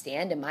where I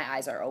stand and my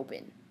eyes are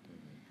open.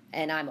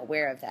 And I'm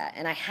aware of that.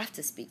 And I have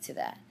to speak to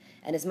that.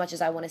 And as much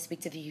as I want to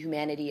speak to the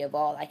humanity of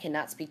all, I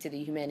cannot speak to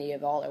the humanity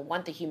of all or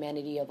want the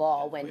humanity of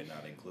all if we're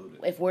not included.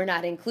 if we're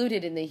not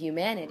included in the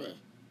humanity. Right.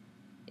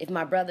 if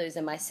my brothers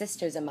and my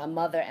sisters and my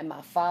mother and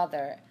my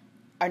father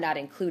are not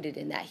included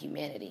in that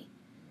humanity.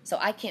 So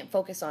I can't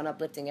focus on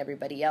uplifting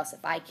everybody else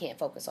if I can't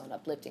focus on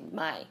uplifting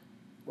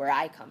where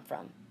I come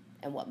from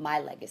and what my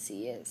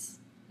legacy is.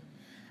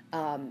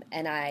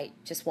 And I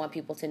just want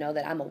people to know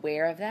that I'm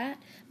aware of that.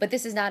 But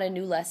this is not a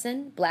new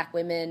lesson. Black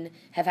women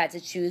have had to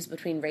choose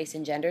between race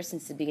and gender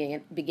since the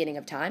beginning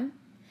of time.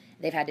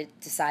 They've had to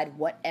decide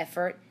what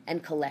effort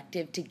and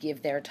collective to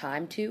give their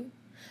time to.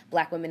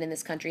 Black women in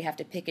this country have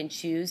to pick and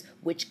choose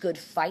which good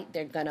fight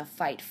they're going to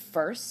fight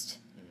first.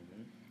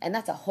 Mm-hmm. And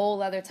that's a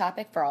whole other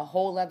topic for a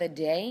whole other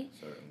day.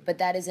 Certainly. But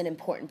that is an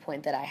important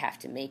point that I have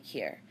to make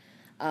here.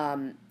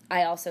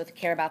 I also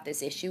care about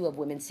this issue of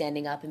women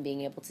standing up and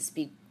being able to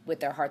speak with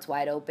their hearts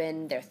wide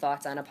open, their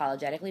thoughts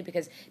unapologetically,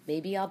 because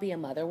maybe I'll be a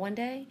mother one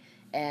day.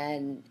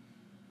 And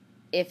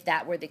if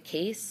that were the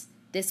case,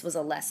 this was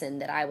a lesson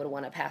that I would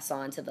want to pass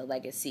on to the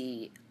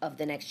legacy of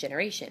the next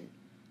generation,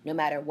 no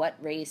matter what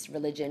race,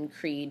 religion,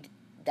 creed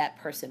that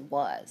person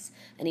was.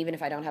 And even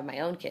if I don't have my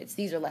own kids,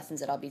 these are lessons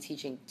that I'll be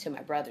teaching to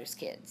my brother's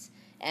kids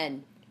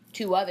and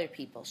to other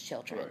people's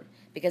children, right.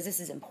 Because this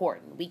is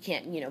important. We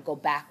can't, go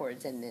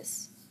backwards in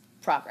this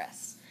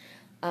progress.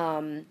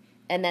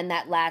 And then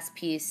that last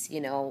piece,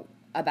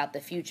 about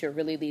the future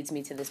really leads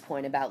me to this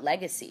point about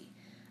legacy.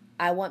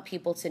 I want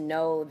people to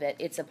know that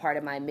it's a part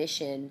of my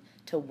mission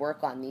to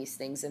work on these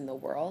things in the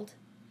world,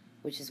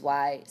 which is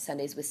why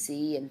Sundays with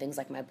C and things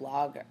like my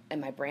blog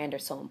and my brand are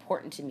so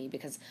important to me,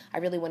 because I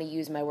really want to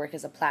use my work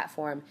as a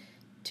platform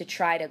to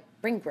try to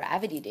bring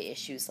gravity to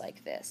issues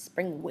like this,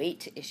 bring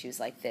weight to issues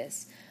like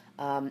this.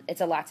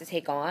 It's a lot to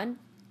take on.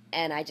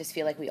 And I just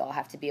feel like we all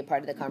have to be a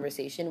part of the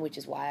conversation, which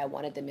is why I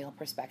wanted the male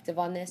perspective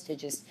on this, to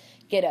just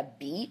get a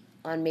beat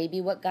on maybe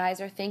what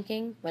guys are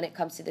thinking when it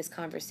comes to this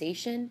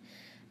conversation,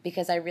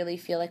 because I really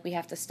feel like we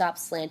have to stop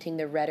slanting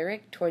the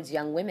rhetoric towards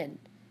young women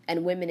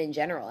and women in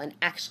general and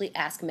actually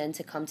ask men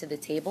to come to the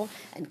table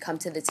and come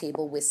to the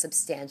table with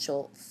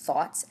substantial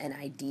thoughts and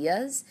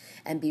ideas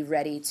and be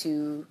ready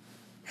to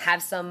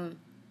have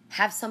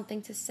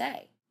something to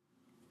say.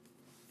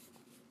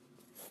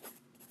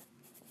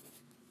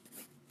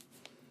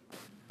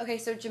 Okay,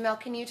 so Jamel,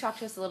 can you talk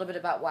to us a little bit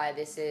about why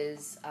this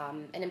is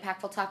an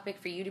impactful topic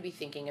for you to be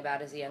thinking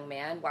about as a young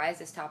man? Why is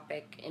this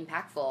topic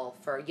impactful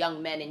for young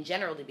men in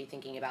general to be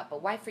thinking about,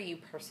 but why for you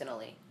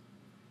personally?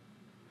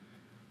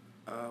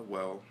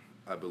 Well,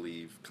 I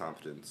believe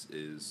confidence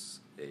is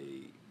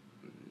a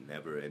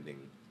never-ending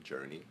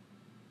journey.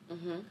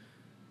 Mm-hmm.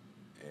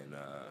 And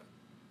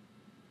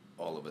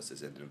all of us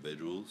as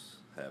individuals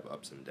have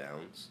ups and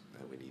downs,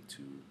 and we need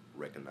to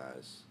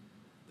recognize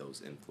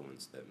those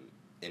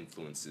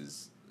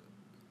influences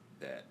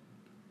that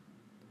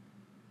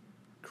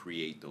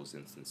create those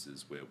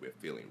instances where we're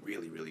feeling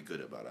really, really good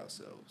about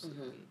ourselves,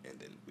 mm-hmm. and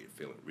then we're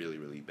feeling really,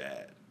 really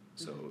bad.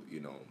 So,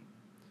 mm-hmm.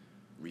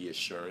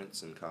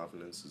 Reassurance and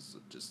confidence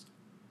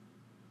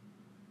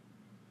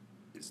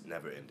is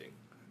never ending.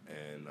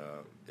 And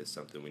it's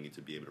something we need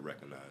to be able to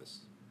recognize,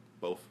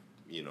 both,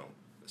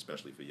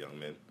 especially for young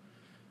men,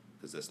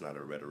 because that's not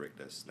a rhetoric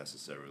that's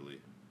necessarily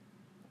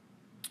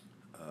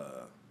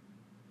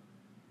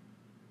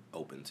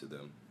open to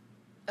them.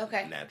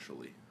 Okay.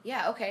 Naturally.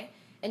 Yeah, okay.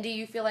 And do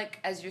you feel like,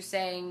 as you're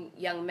saying,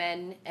 young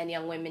men and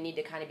young women need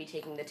to kind of be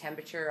taking the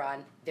temperature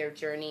on their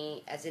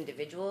journey as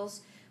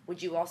individuals,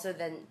 would you also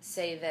then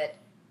say that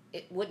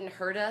it wouldn't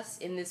hurt us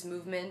in this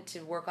movement to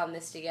work on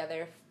this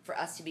together for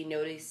us to be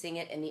noticing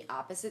it in the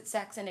opposite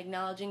sex and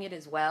acknowledging it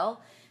as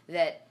well?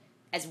 That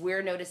as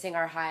we're noticing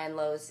our high and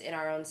lows in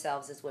our own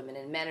selves as women,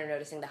 and men are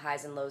noticing the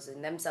highs and lows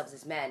in themselves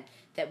as men,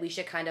 that we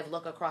should kind of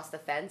look across the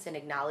fence and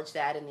acknowledge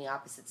that in the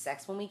opposite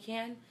sex when we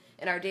can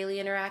in our daily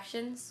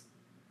interactions?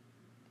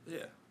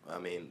 Yeah, I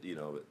mean,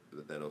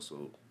 that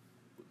also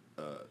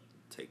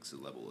takes a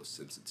level of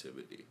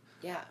sensitivity.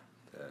 Yeah.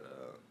 That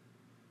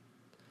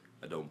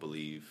I don't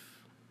believe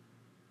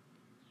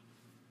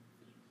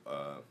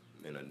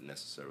men are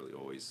necessarily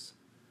always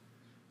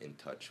in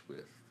touch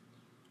with.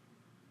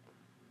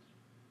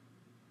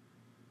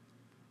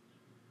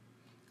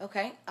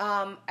 Okay.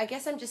 I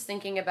guess I'm just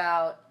thinking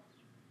about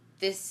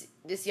this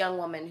young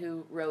woman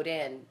who wrote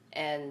in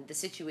and the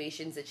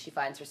situations that she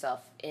finds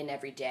herself in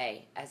every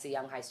day as a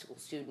young high school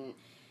student,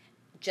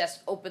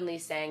 just openly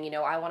saying,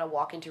 I want to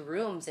walk into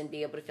rooms and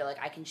be able to feel like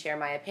I can share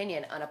my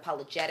opinion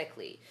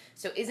unapologetically.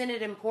 So isn't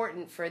it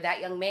important for that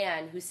young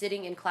man who's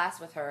sitting in class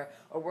with her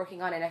or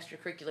working on an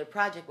extracurricular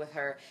project with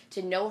her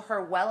to know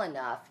her well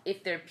enough,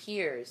 if they're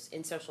peers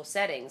in social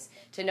settings,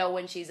 to know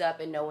when she's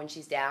up and know when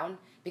she's down?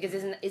 Because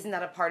isn't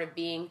that a part of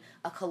being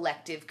a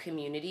collective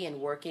community and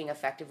working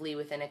effectively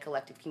within a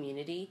collective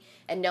community?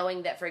 And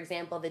knowing that, for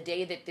example, the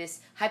day that this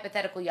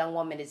hypothetical young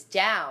woman is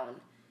down,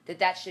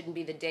 that shouldn't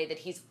be the day that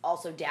he's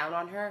also down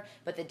on her,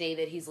 but the day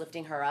that he's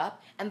lifting her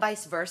up, and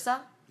vice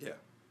versa? Yeah.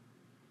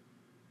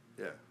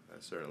 Yeah, I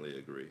certainly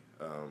agree.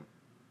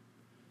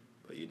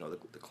 But,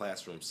 the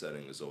classroom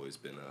setting has always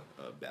been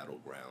a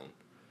battleground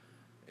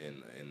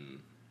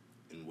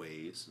in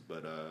ways,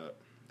 but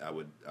I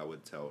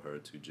would tell her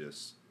to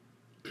just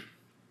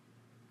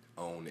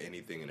own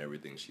anything and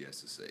everything she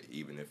has to say,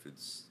 even if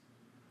it's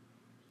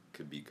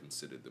could be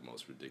considered the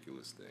most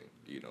ridiculous thing,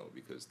 you know,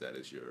 because that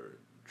is your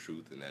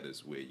truth and that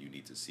is where you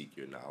need to seek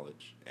your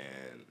knowledge.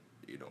 And,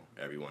 you know,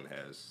 everyone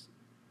has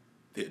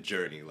their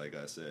journey, like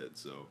I said,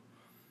 so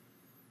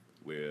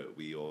where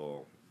we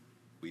all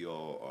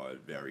are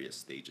at various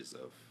stages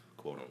of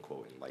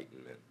quote-unquote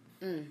enlightenment.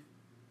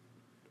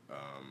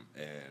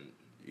 And,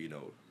 you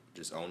know,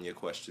 just own your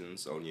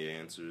questions, own your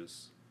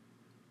answers,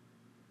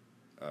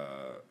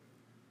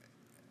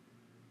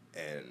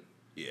 and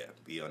yeah,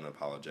 be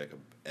unapologetic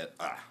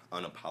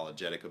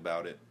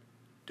about it.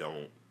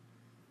 Don't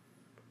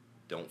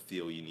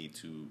feel you need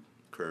to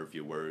curve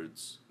your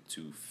words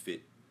to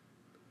fit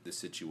the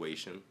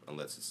situation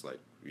unless it's like,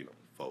 you know,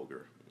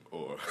 vulgar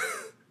or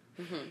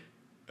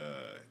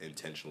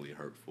intentionally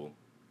hurtful.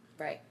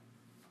 Right.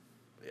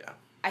 Yeah.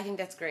 I think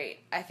that's great.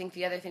 I think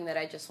the other thing that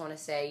I just want to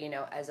say, you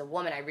know, as a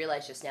woman, I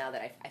realized just now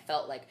that I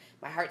felt like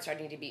my heart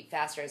starting to beat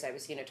faster as I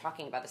was, you know,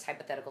 talking about this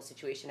hypothetical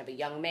situation of a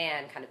young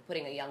man kind of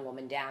putting a young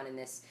woman down in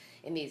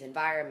these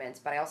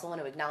environments. But I also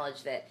want to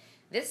acknowledge that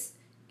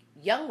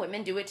young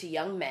women do it to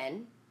young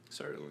men.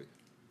 Certainly.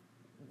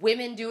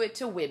 Women do it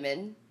to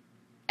women,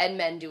 and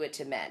men do it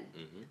to men.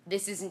 Mm-hmm.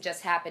 This isn't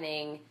just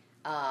happening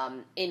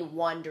in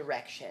one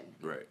direction.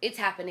 Right. It's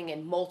happening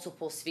in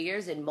multiple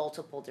spheres, in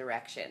multiple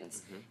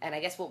directions. Mm-hmm. And I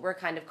guess what we're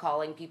kind of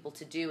calling people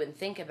to do and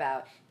think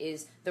about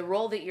is the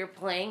role that you're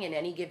playing in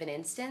any given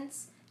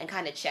instance and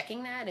kind of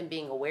checking that and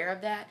being aware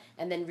of that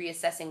and then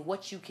reassessing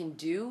what you can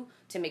do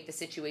to make the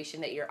situation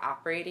that you're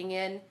operating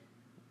in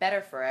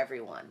better for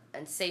everyone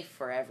and safe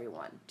for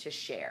everyone to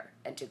share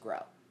and to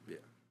grow. Yeah.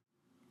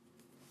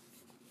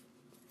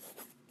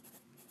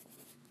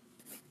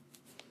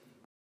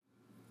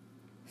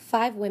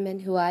 5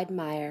 women who I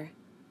admire,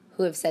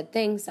 who have said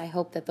things I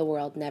hope that the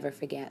world never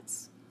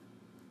forgets.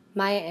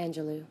 Maya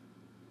Angelou.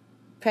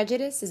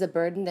 Prejudice is a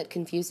burden that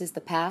confuses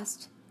the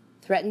past,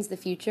 threatens the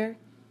future,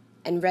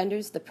 and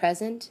renders the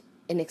present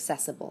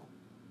inaccessible.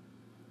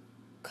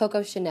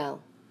 Coco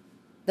Chanel.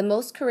 The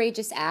most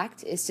courageous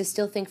act is to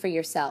still think for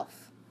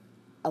yourself,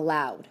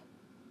 aloud.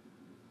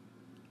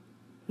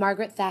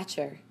 Margaret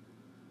Thatcher.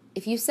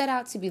 If you set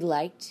out to be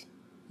liked,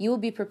 you will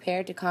be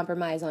prepared to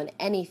compromise on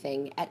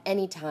anything at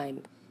any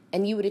time,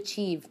 and you would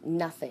achieve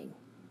nothing.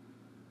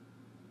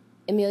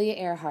 Amelia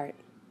Earhart.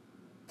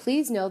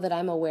 Please know that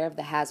I'm aware of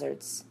the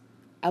hazards.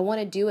 I want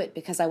to do it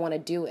because I want to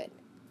do it.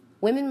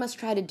 Women must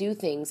try to do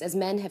things as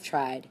men have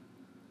tried.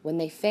 When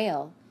they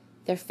fail,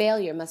 their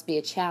failure must be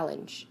a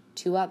challenge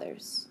to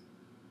others.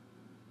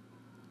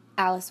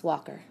 Alice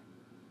Walker.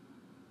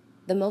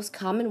 The most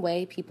common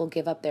way people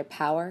give up their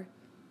power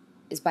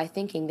is by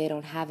thinking they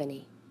don't have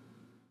any.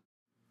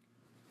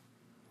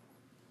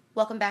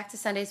 Welcome back to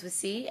Sundays with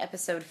C,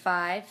 Episode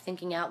 5,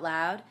 Thinking Out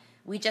Loud.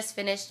 We just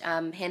finished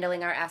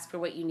handling our Ask for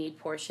What You Need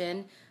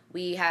portion.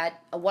 We had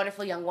a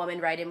wonderful young woman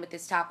write in with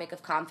this topic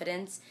of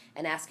confidence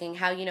and asking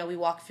how, you know, we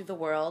walk through the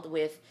world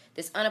with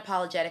this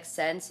unapologetic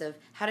sense of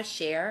how to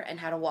share and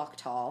how to walk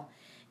tall.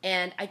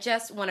 And I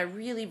just want to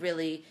really,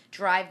 really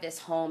drive this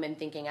home in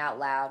Thinking Out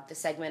Loud, the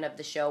segment of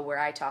the show where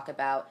I talk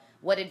about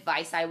what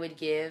advice I would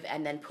give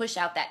and then push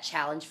out that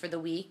challenge for the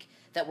week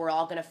that we're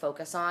all going to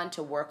focus on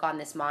to work on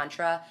this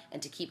mantra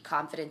and to keep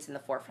confidence in the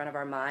forefront of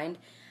our mind.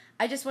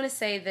 I just want to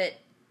say that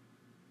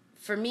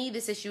for me,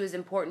 this issue is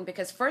important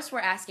because first we're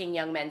asking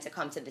young men to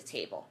come to the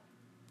table.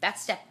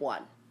 That's step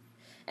one.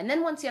 And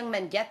then once young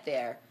men get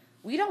there,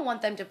 we don't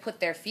want them to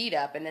put their feet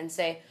up and then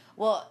say,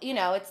 well, you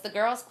know, it's the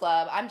girls'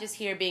 club. I'm just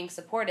here being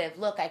supportive.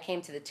 Look, I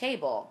came to the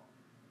table.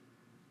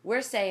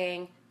 We're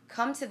saying,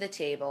 come to the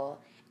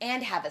table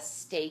and have a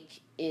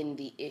stake in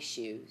the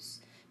issues.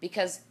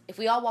 Because if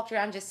we all walked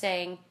around just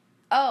saying,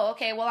 oh,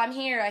 okay, well, I'm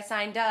here, I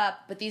signed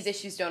up, but these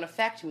issues don't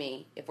affect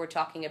me, if we're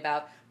talking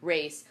about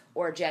race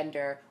or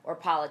gender or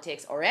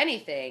politics or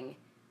anything,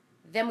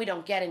 then we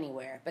don't get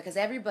anywhere. Because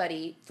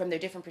everybody, from their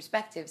different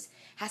perspectives,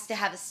 has to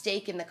have a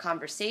stake in the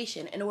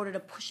conversation in order to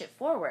push it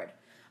forward.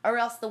 Or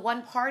else the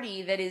one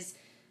party that is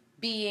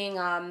being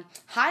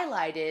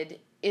highlighted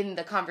in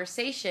the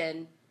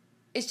conversation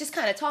is just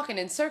kind of talking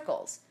in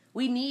circles.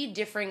 We need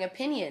differing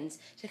opinions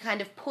to kind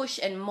of push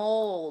and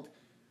mold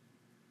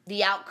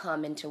the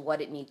outcome into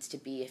what it needs to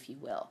be, if you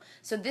will.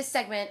 So this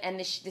segment and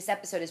this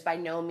episode is by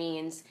no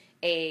means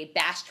a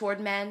bash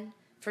toward men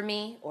for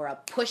me or a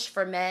push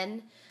for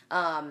men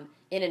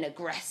in an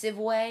aggressive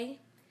way.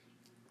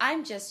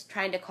 I'm just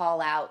trying to call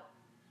out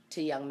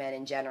to young men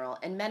in general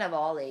and men of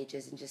all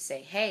ages and just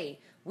say, hey,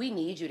 we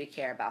need you to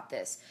care about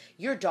this.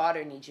 Your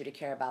daughter needs you to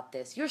care about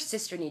this. Your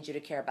sister needs you to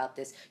care about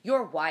this.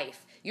 Your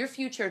wife, your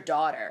future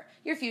daughter,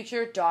 your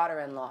future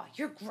daughter-in-law,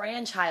 your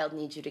grandchild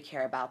needs you to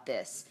care about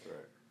this.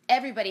 Right.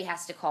 Everybody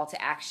has to call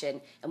to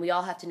action, and we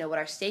all have to know what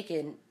our stake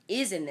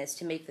is in this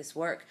to make this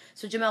work.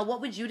 So, Jamel,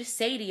 what would you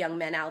say to young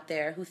men out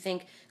there who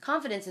think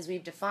confidence, as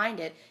we've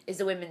defined it, is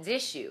the women's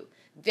issue?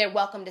 They're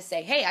welcome to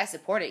say, hey, I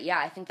support it. Yeah,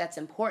 I think that's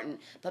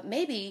important. But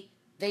maybe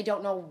they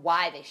don't know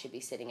why they should be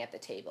sitting at the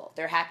table.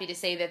 They're happy to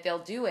say that they'll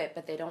do it,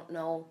 but they don't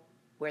know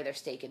where their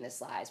stake in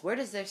this lies. Where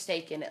does their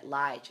stake in it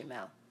lie,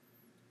 Jamel?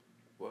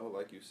 Well,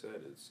 like you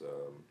said, it's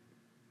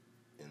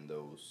in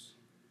those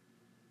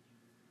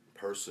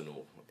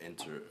personal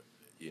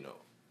you know,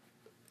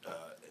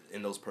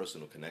 in those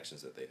personal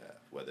connections that they have,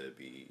 whether it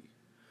be,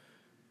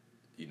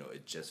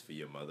 it's just for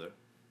your mother,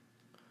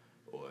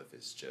 or if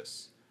it's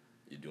just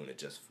you're doing it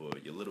just for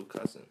your little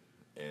cousin,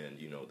 and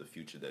the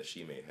future that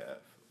she may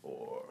have,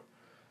 or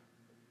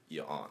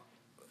your aunt,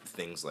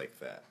 things like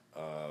that.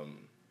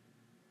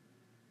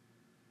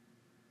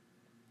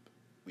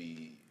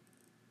 We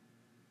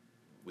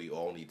we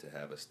all need to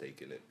have a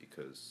stake in it,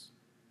 because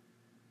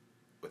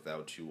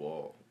without you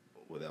all,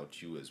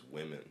 without you as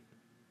women,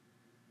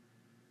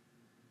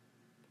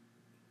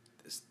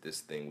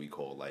 this thing we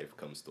call life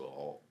comes to a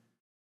halt.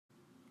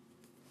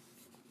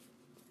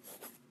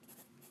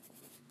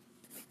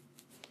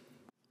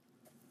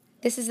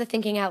 This is the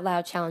Thinking Out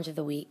Loud Challenge of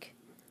the Week.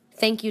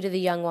 Thank you to the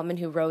young woman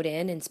who wrote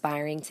in,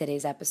 inspiring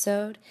today's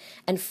episode.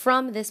 And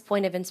from this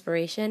point of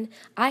inspiration,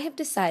 I have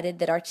decided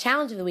that our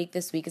challenge of the week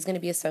this week is going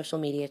to be a social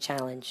media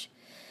challenge.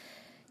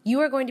 You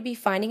are going to be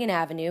finding an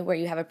avenue where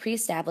you have a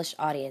pre-established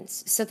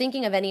audience. So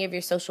thinking of any of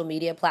your social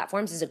media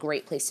platforms is a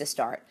great place to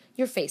start.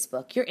 Your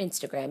Facebook, your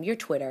Instagram, your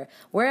Twitter,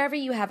 wherever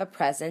you have a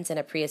presence and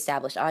a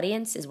pre-established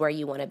audience is where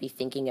you want to be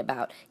thinking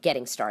about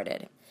getting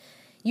started.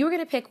 You are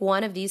going to pick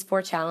one of these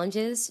 4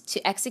 challenges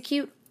to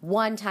execute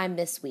one time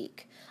this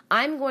week.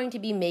 I'm going to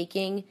be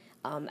making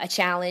a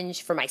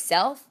challenge for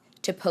myself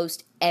to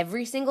post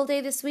every single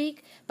day this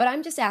week, but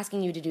I'm just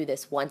asking you to do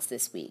this once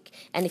this week.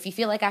 And if you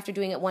feel like after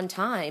doing it one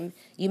time,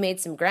 you made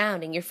some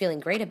ground and you're feeling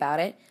great about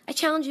it, I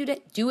challenge you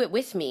to do it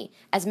with me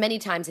as many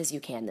times as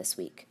you can this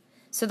week.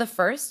 So the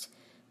first,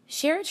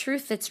 share a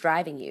truth that's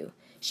driving you.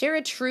 Share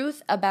a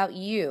truth about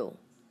you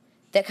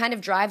that kind of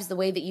drives the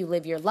way that you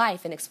live your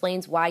life and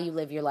explains why you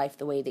live your life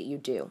the way that you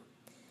do.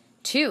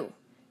 2,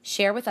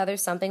 share with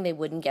others something they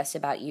wouldn't guess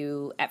about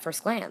you at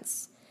first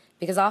glance.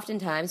 Because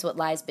oftentimes what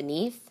lies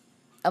beneath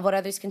of what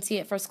others can see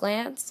at first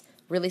glance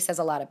really says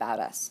a lot about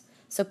us.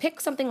 So pick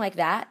something like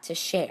that to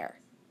share.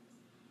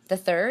 The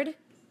third,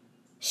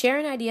 share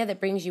an idea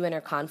that brings you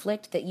inner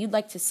conflict that you'd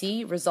like to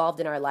see resolved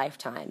in our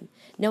lifetime,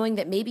 knowing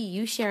that maybe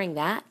you sharing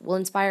that will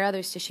inspire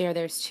others to share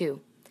theirs too.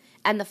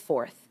 And the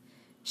fourth,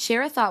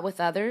 share a thought with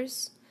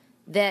others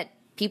that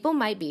people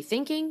might be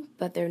thinking,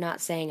 but they're not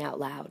saying out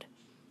loud.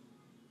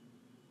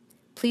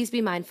 Please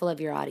be mindful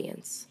of your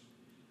audience.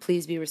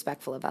 Please be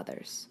respectful of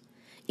others.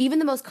 Even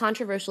the most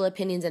controversial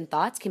opinions and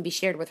thoughts can be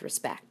shared with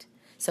respect.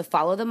 So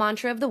follow the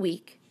mantra of the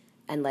week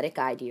and let it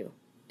guide you.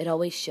 It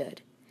always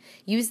should.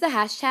 Use the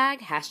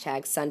hashtag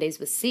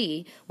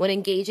 #SundaysWithC when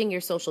engaging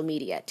your social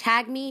media.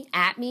 Tag me,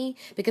 at me,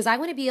 because I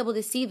want to be able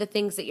to see the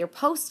things that you're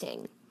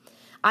posting.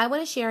 I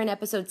want to share in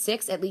episode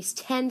 6 at least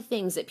 10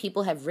 things that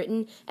people have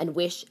written and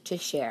wish to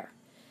share.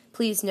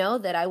 Please know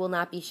that I will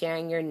not be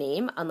sharing your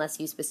name unless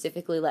you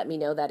specifically let me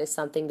know that is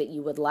something that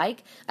you would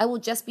like. I will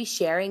just be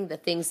sharing the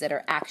things that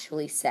are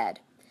actually said.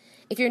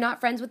 If you're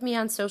not friends with me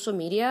on social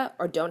media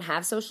or don't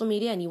have social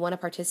media and you want to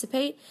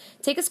participate,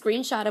 take a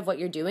screenshot of what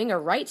you're doing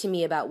or write to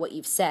me about what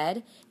you've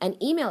said and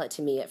email it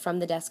to me at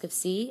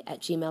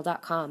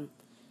fromthedeskofc@gmail.com.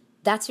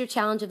 That's your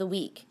challenge of the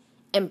week.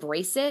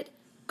 Embrace it,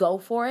 go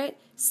for it,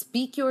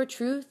 speak your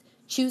truth,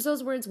 choose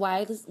those words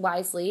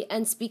wisely,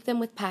 and speak them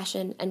with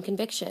passion and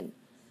conviction.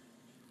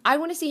 I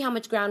want to see how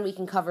much ground we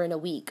can cover in a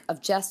week of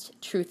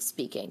just truth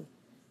speaking.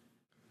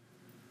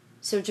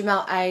 So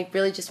Jamel, I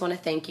really just want to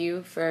thank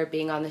you for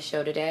being on the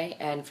show today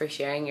and for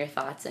sharing your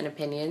thoughts and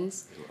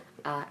opinions.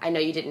 I know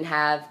you didn't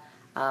have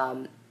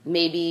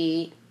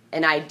maybe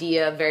an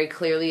idea very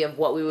clearly of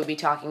what we would be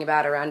talking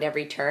about around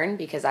every turn,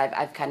 because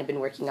I've kind of been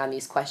working on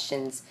these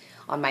questions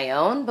on my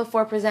own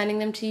before presenting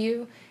them to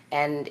you,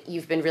 and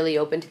you've been really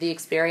open to the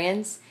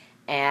experience,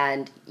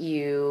 and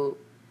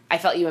I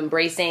felt you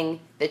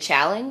embracing the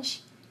challenge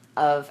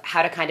of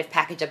how to kind of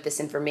package up this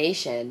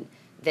information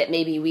that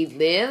maybe we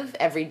live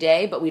every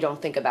day, but we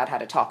don't think about how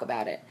to talk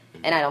about it.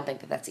 And I don't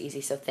think that that's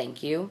easy, so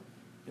thank you.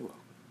 You're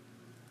welcome.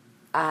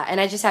 And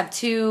I just have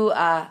 2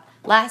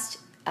 last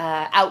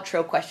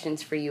outro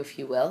questions for you, if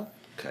you will.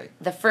 Okay.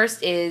 The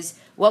first is,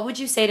 what would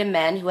you say to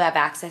men who have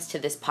access to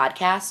this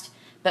podcast,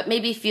 but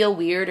maybe feel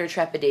weird or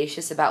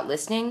trepidatious about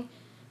listening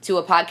to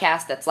a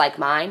podcast that's like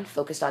mine,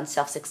 focused on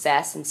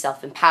self-success and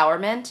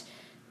self-empowerment,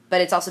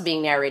 but it's also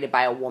being narrated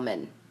by a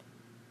woman?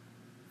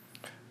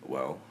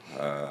 Well,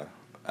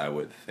 I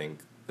would think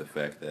the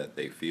fact that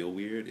they feel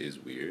weird is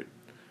weird.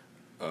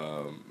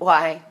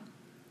 Why?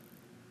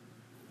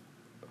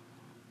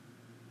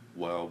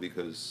 Well,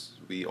 because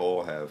we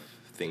all have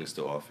things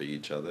to offer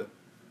each other.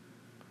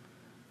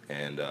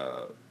 And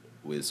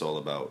it's all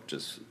about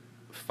just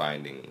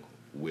finding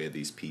where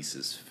these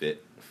pieces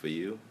fit for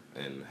you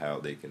and how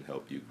they can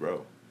help you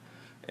grow.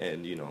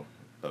 And,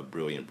 a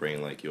brilliant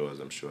brain like yours,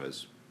 I'm sure,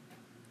 has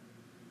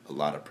a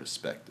lot of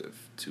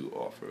perspective to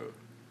offer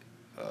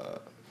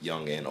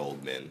young and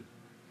old men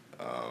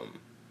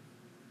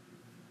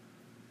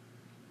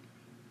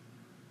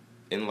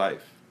in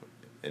life.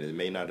 And it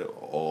may not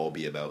all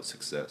be about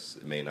success.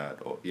 It may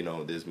not,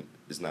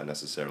 it's not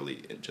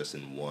necessarily just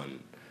in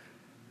one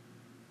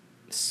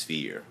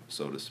sphere,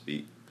 so to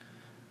speak.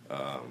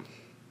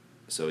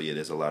 So yeah,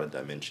 there's a lot of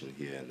dimension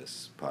here in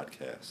this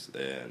podcast,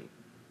 and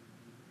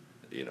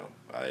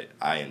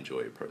I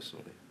enjoy it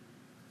personally.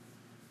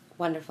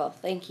 Wonderful.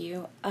 Thank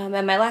you.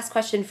 And my last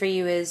question for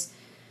you is,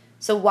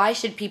 so why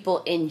should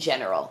people in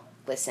general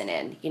listen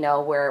in?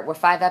 We're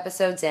 5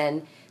 episodes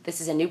in.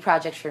 This is a new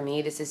project for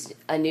me. This is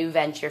a new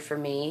venture for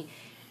me.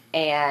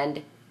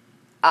 And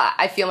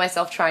I feel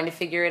myself trying to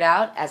figure it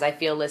out, as I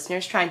feel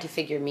listeners trying to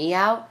figure me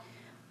out.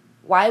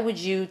 Why would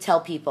you tell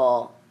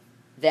people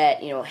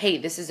that, hey,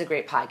 this is a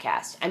great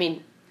podcast? I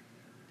mean,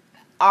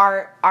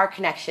 our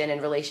connection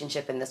and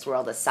relationship in this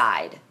world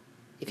aside,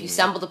 if you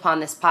stumbled upon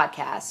this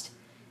podcast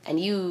and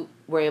you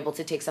were able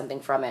to take something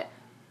from it,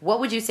 what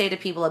would you say to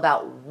people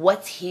about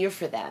what's here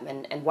for them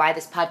and why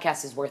this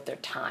podcast is worth their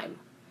time?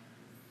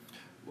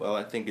 Well,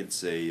 I think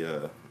it's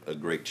a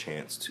great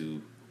chance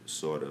to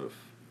sort of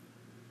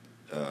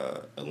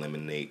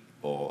eliminate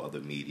all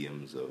other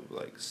mediums of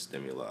like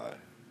stimuli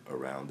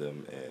around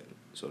them and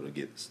sort of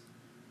get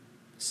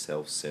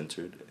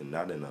self-centered, and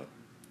not in a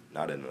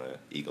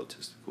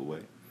egotistical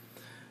way,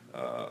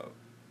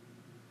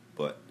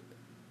 but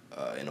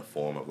in a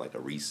form of like a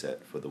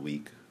reset for the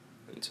week,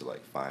 and to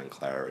like find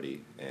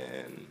clarity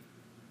and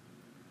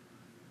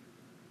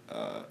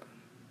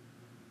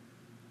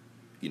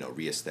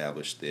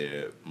reestablish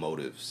their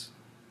motives,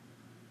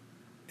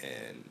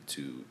 and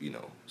to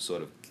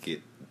sort of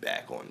get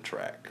back on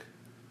track,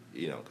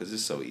 because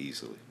it's so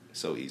easy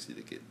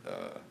to get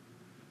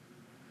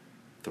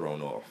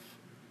thrown off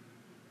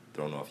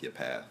your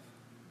path.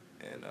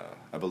 And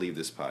I believe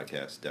this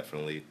podcast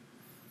definitely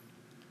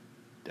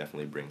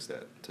brings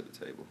that to the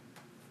table.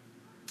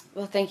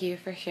 Well, thank you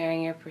for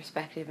sharing your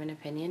perspective and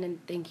opinion, and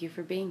thank you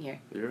for being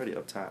here. You're already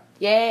up top.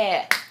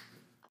 Yeah!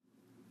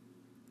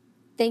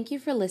 Thank you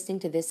for listening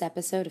to this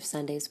episode of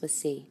Sundays with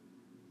C.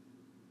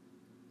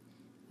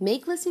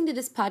 Make listening to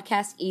this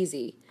podcast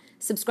easy.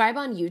 Subscribe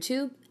on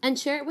YouTube and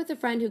share it with a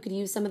friend who could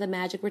use some of the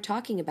magic we're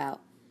talking about.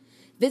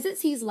 Visit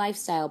C's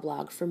lifestyle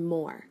blog for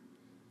more.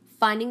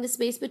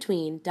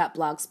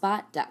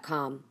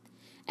 findingthespacebetween.blogspot.com,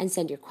 and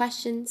send your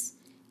questions,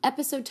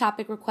 episode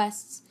topic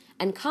requests,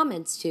 and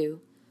comments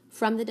to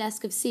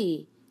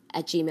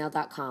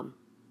fromthedeskofc@gmail.com.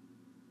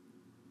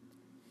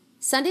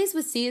 Sundays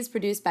with C is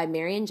produced by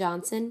Marian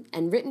Johnson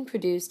and written,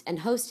 produced, and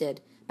hosted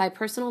by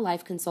personal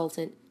life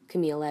consultant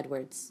Camille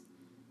Edwards.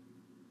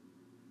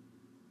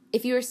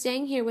 If you are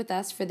staying here with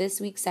us for this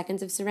week's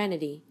Seconds of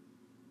Serenity,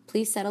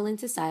 please settle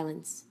into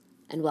silence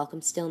and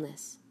welcome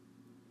stillness.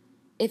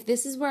 If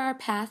this is where our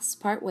paths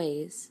part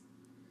ways,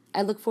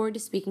 I look forward to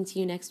speaking to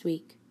you next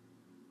week.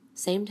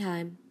 Same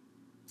time,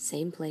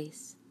 same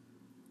place,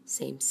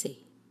 same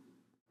sea.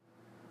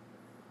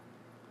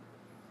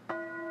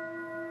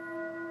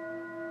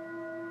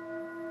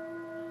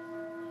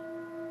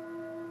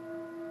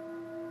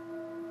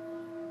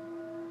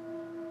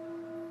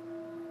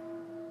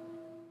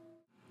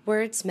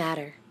 Words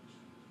matter.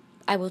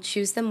 I will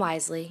choose them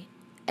wisely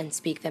and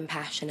speak them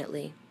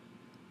passionately.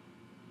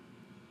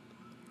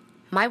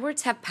 My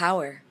words have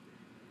power,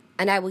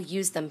 and I will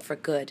use them for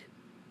good.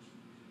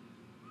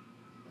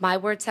 My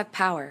words have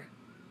power,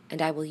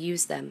 and I will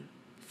use them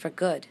for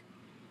good.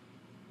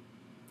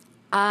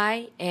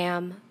 I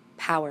am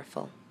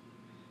powerful.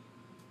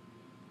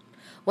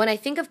 When I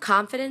think of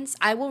confidence,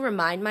 I will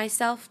remind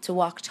myself to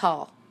walk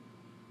tall,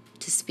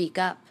 to speak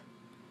up.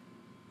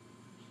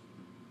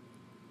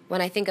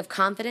 When I think of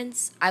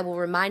confidence, I will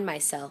remind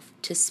myself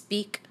to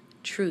speak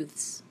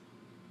truths.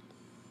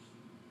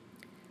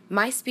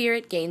 My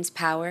spirit gains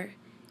power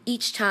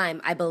each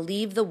time I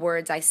believe the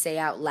words I say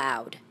out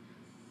loud,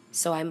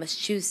 so I must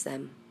choose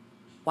them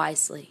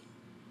wisely.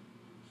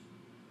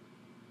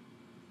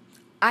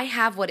 I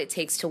have what it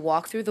takes to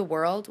walk through the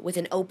world with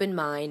an open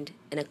mind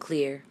and a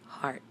clear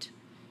heart.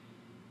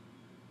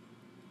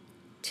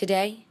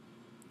 Today,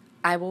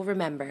 I will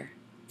remember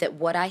that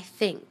what I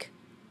think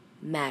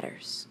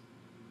matters.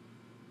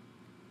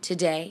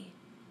 Today,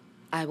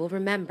 I will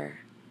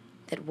remember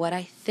that what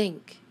I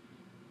think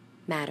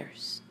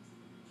matters.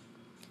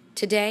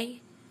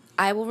 Today,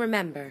 I will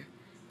remember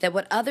that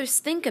what others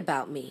think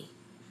about me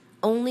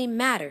only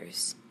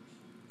matters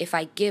if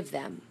I give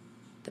them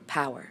the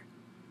power.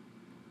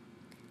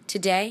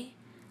 Today,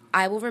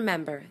 I will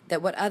remember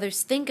that what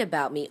others think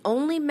about me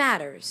only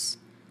matters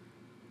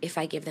if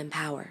I give them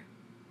power.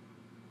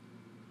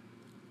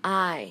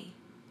 I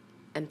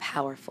am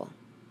powerful.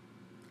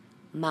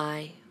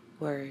 My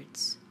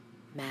words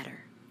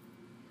matter.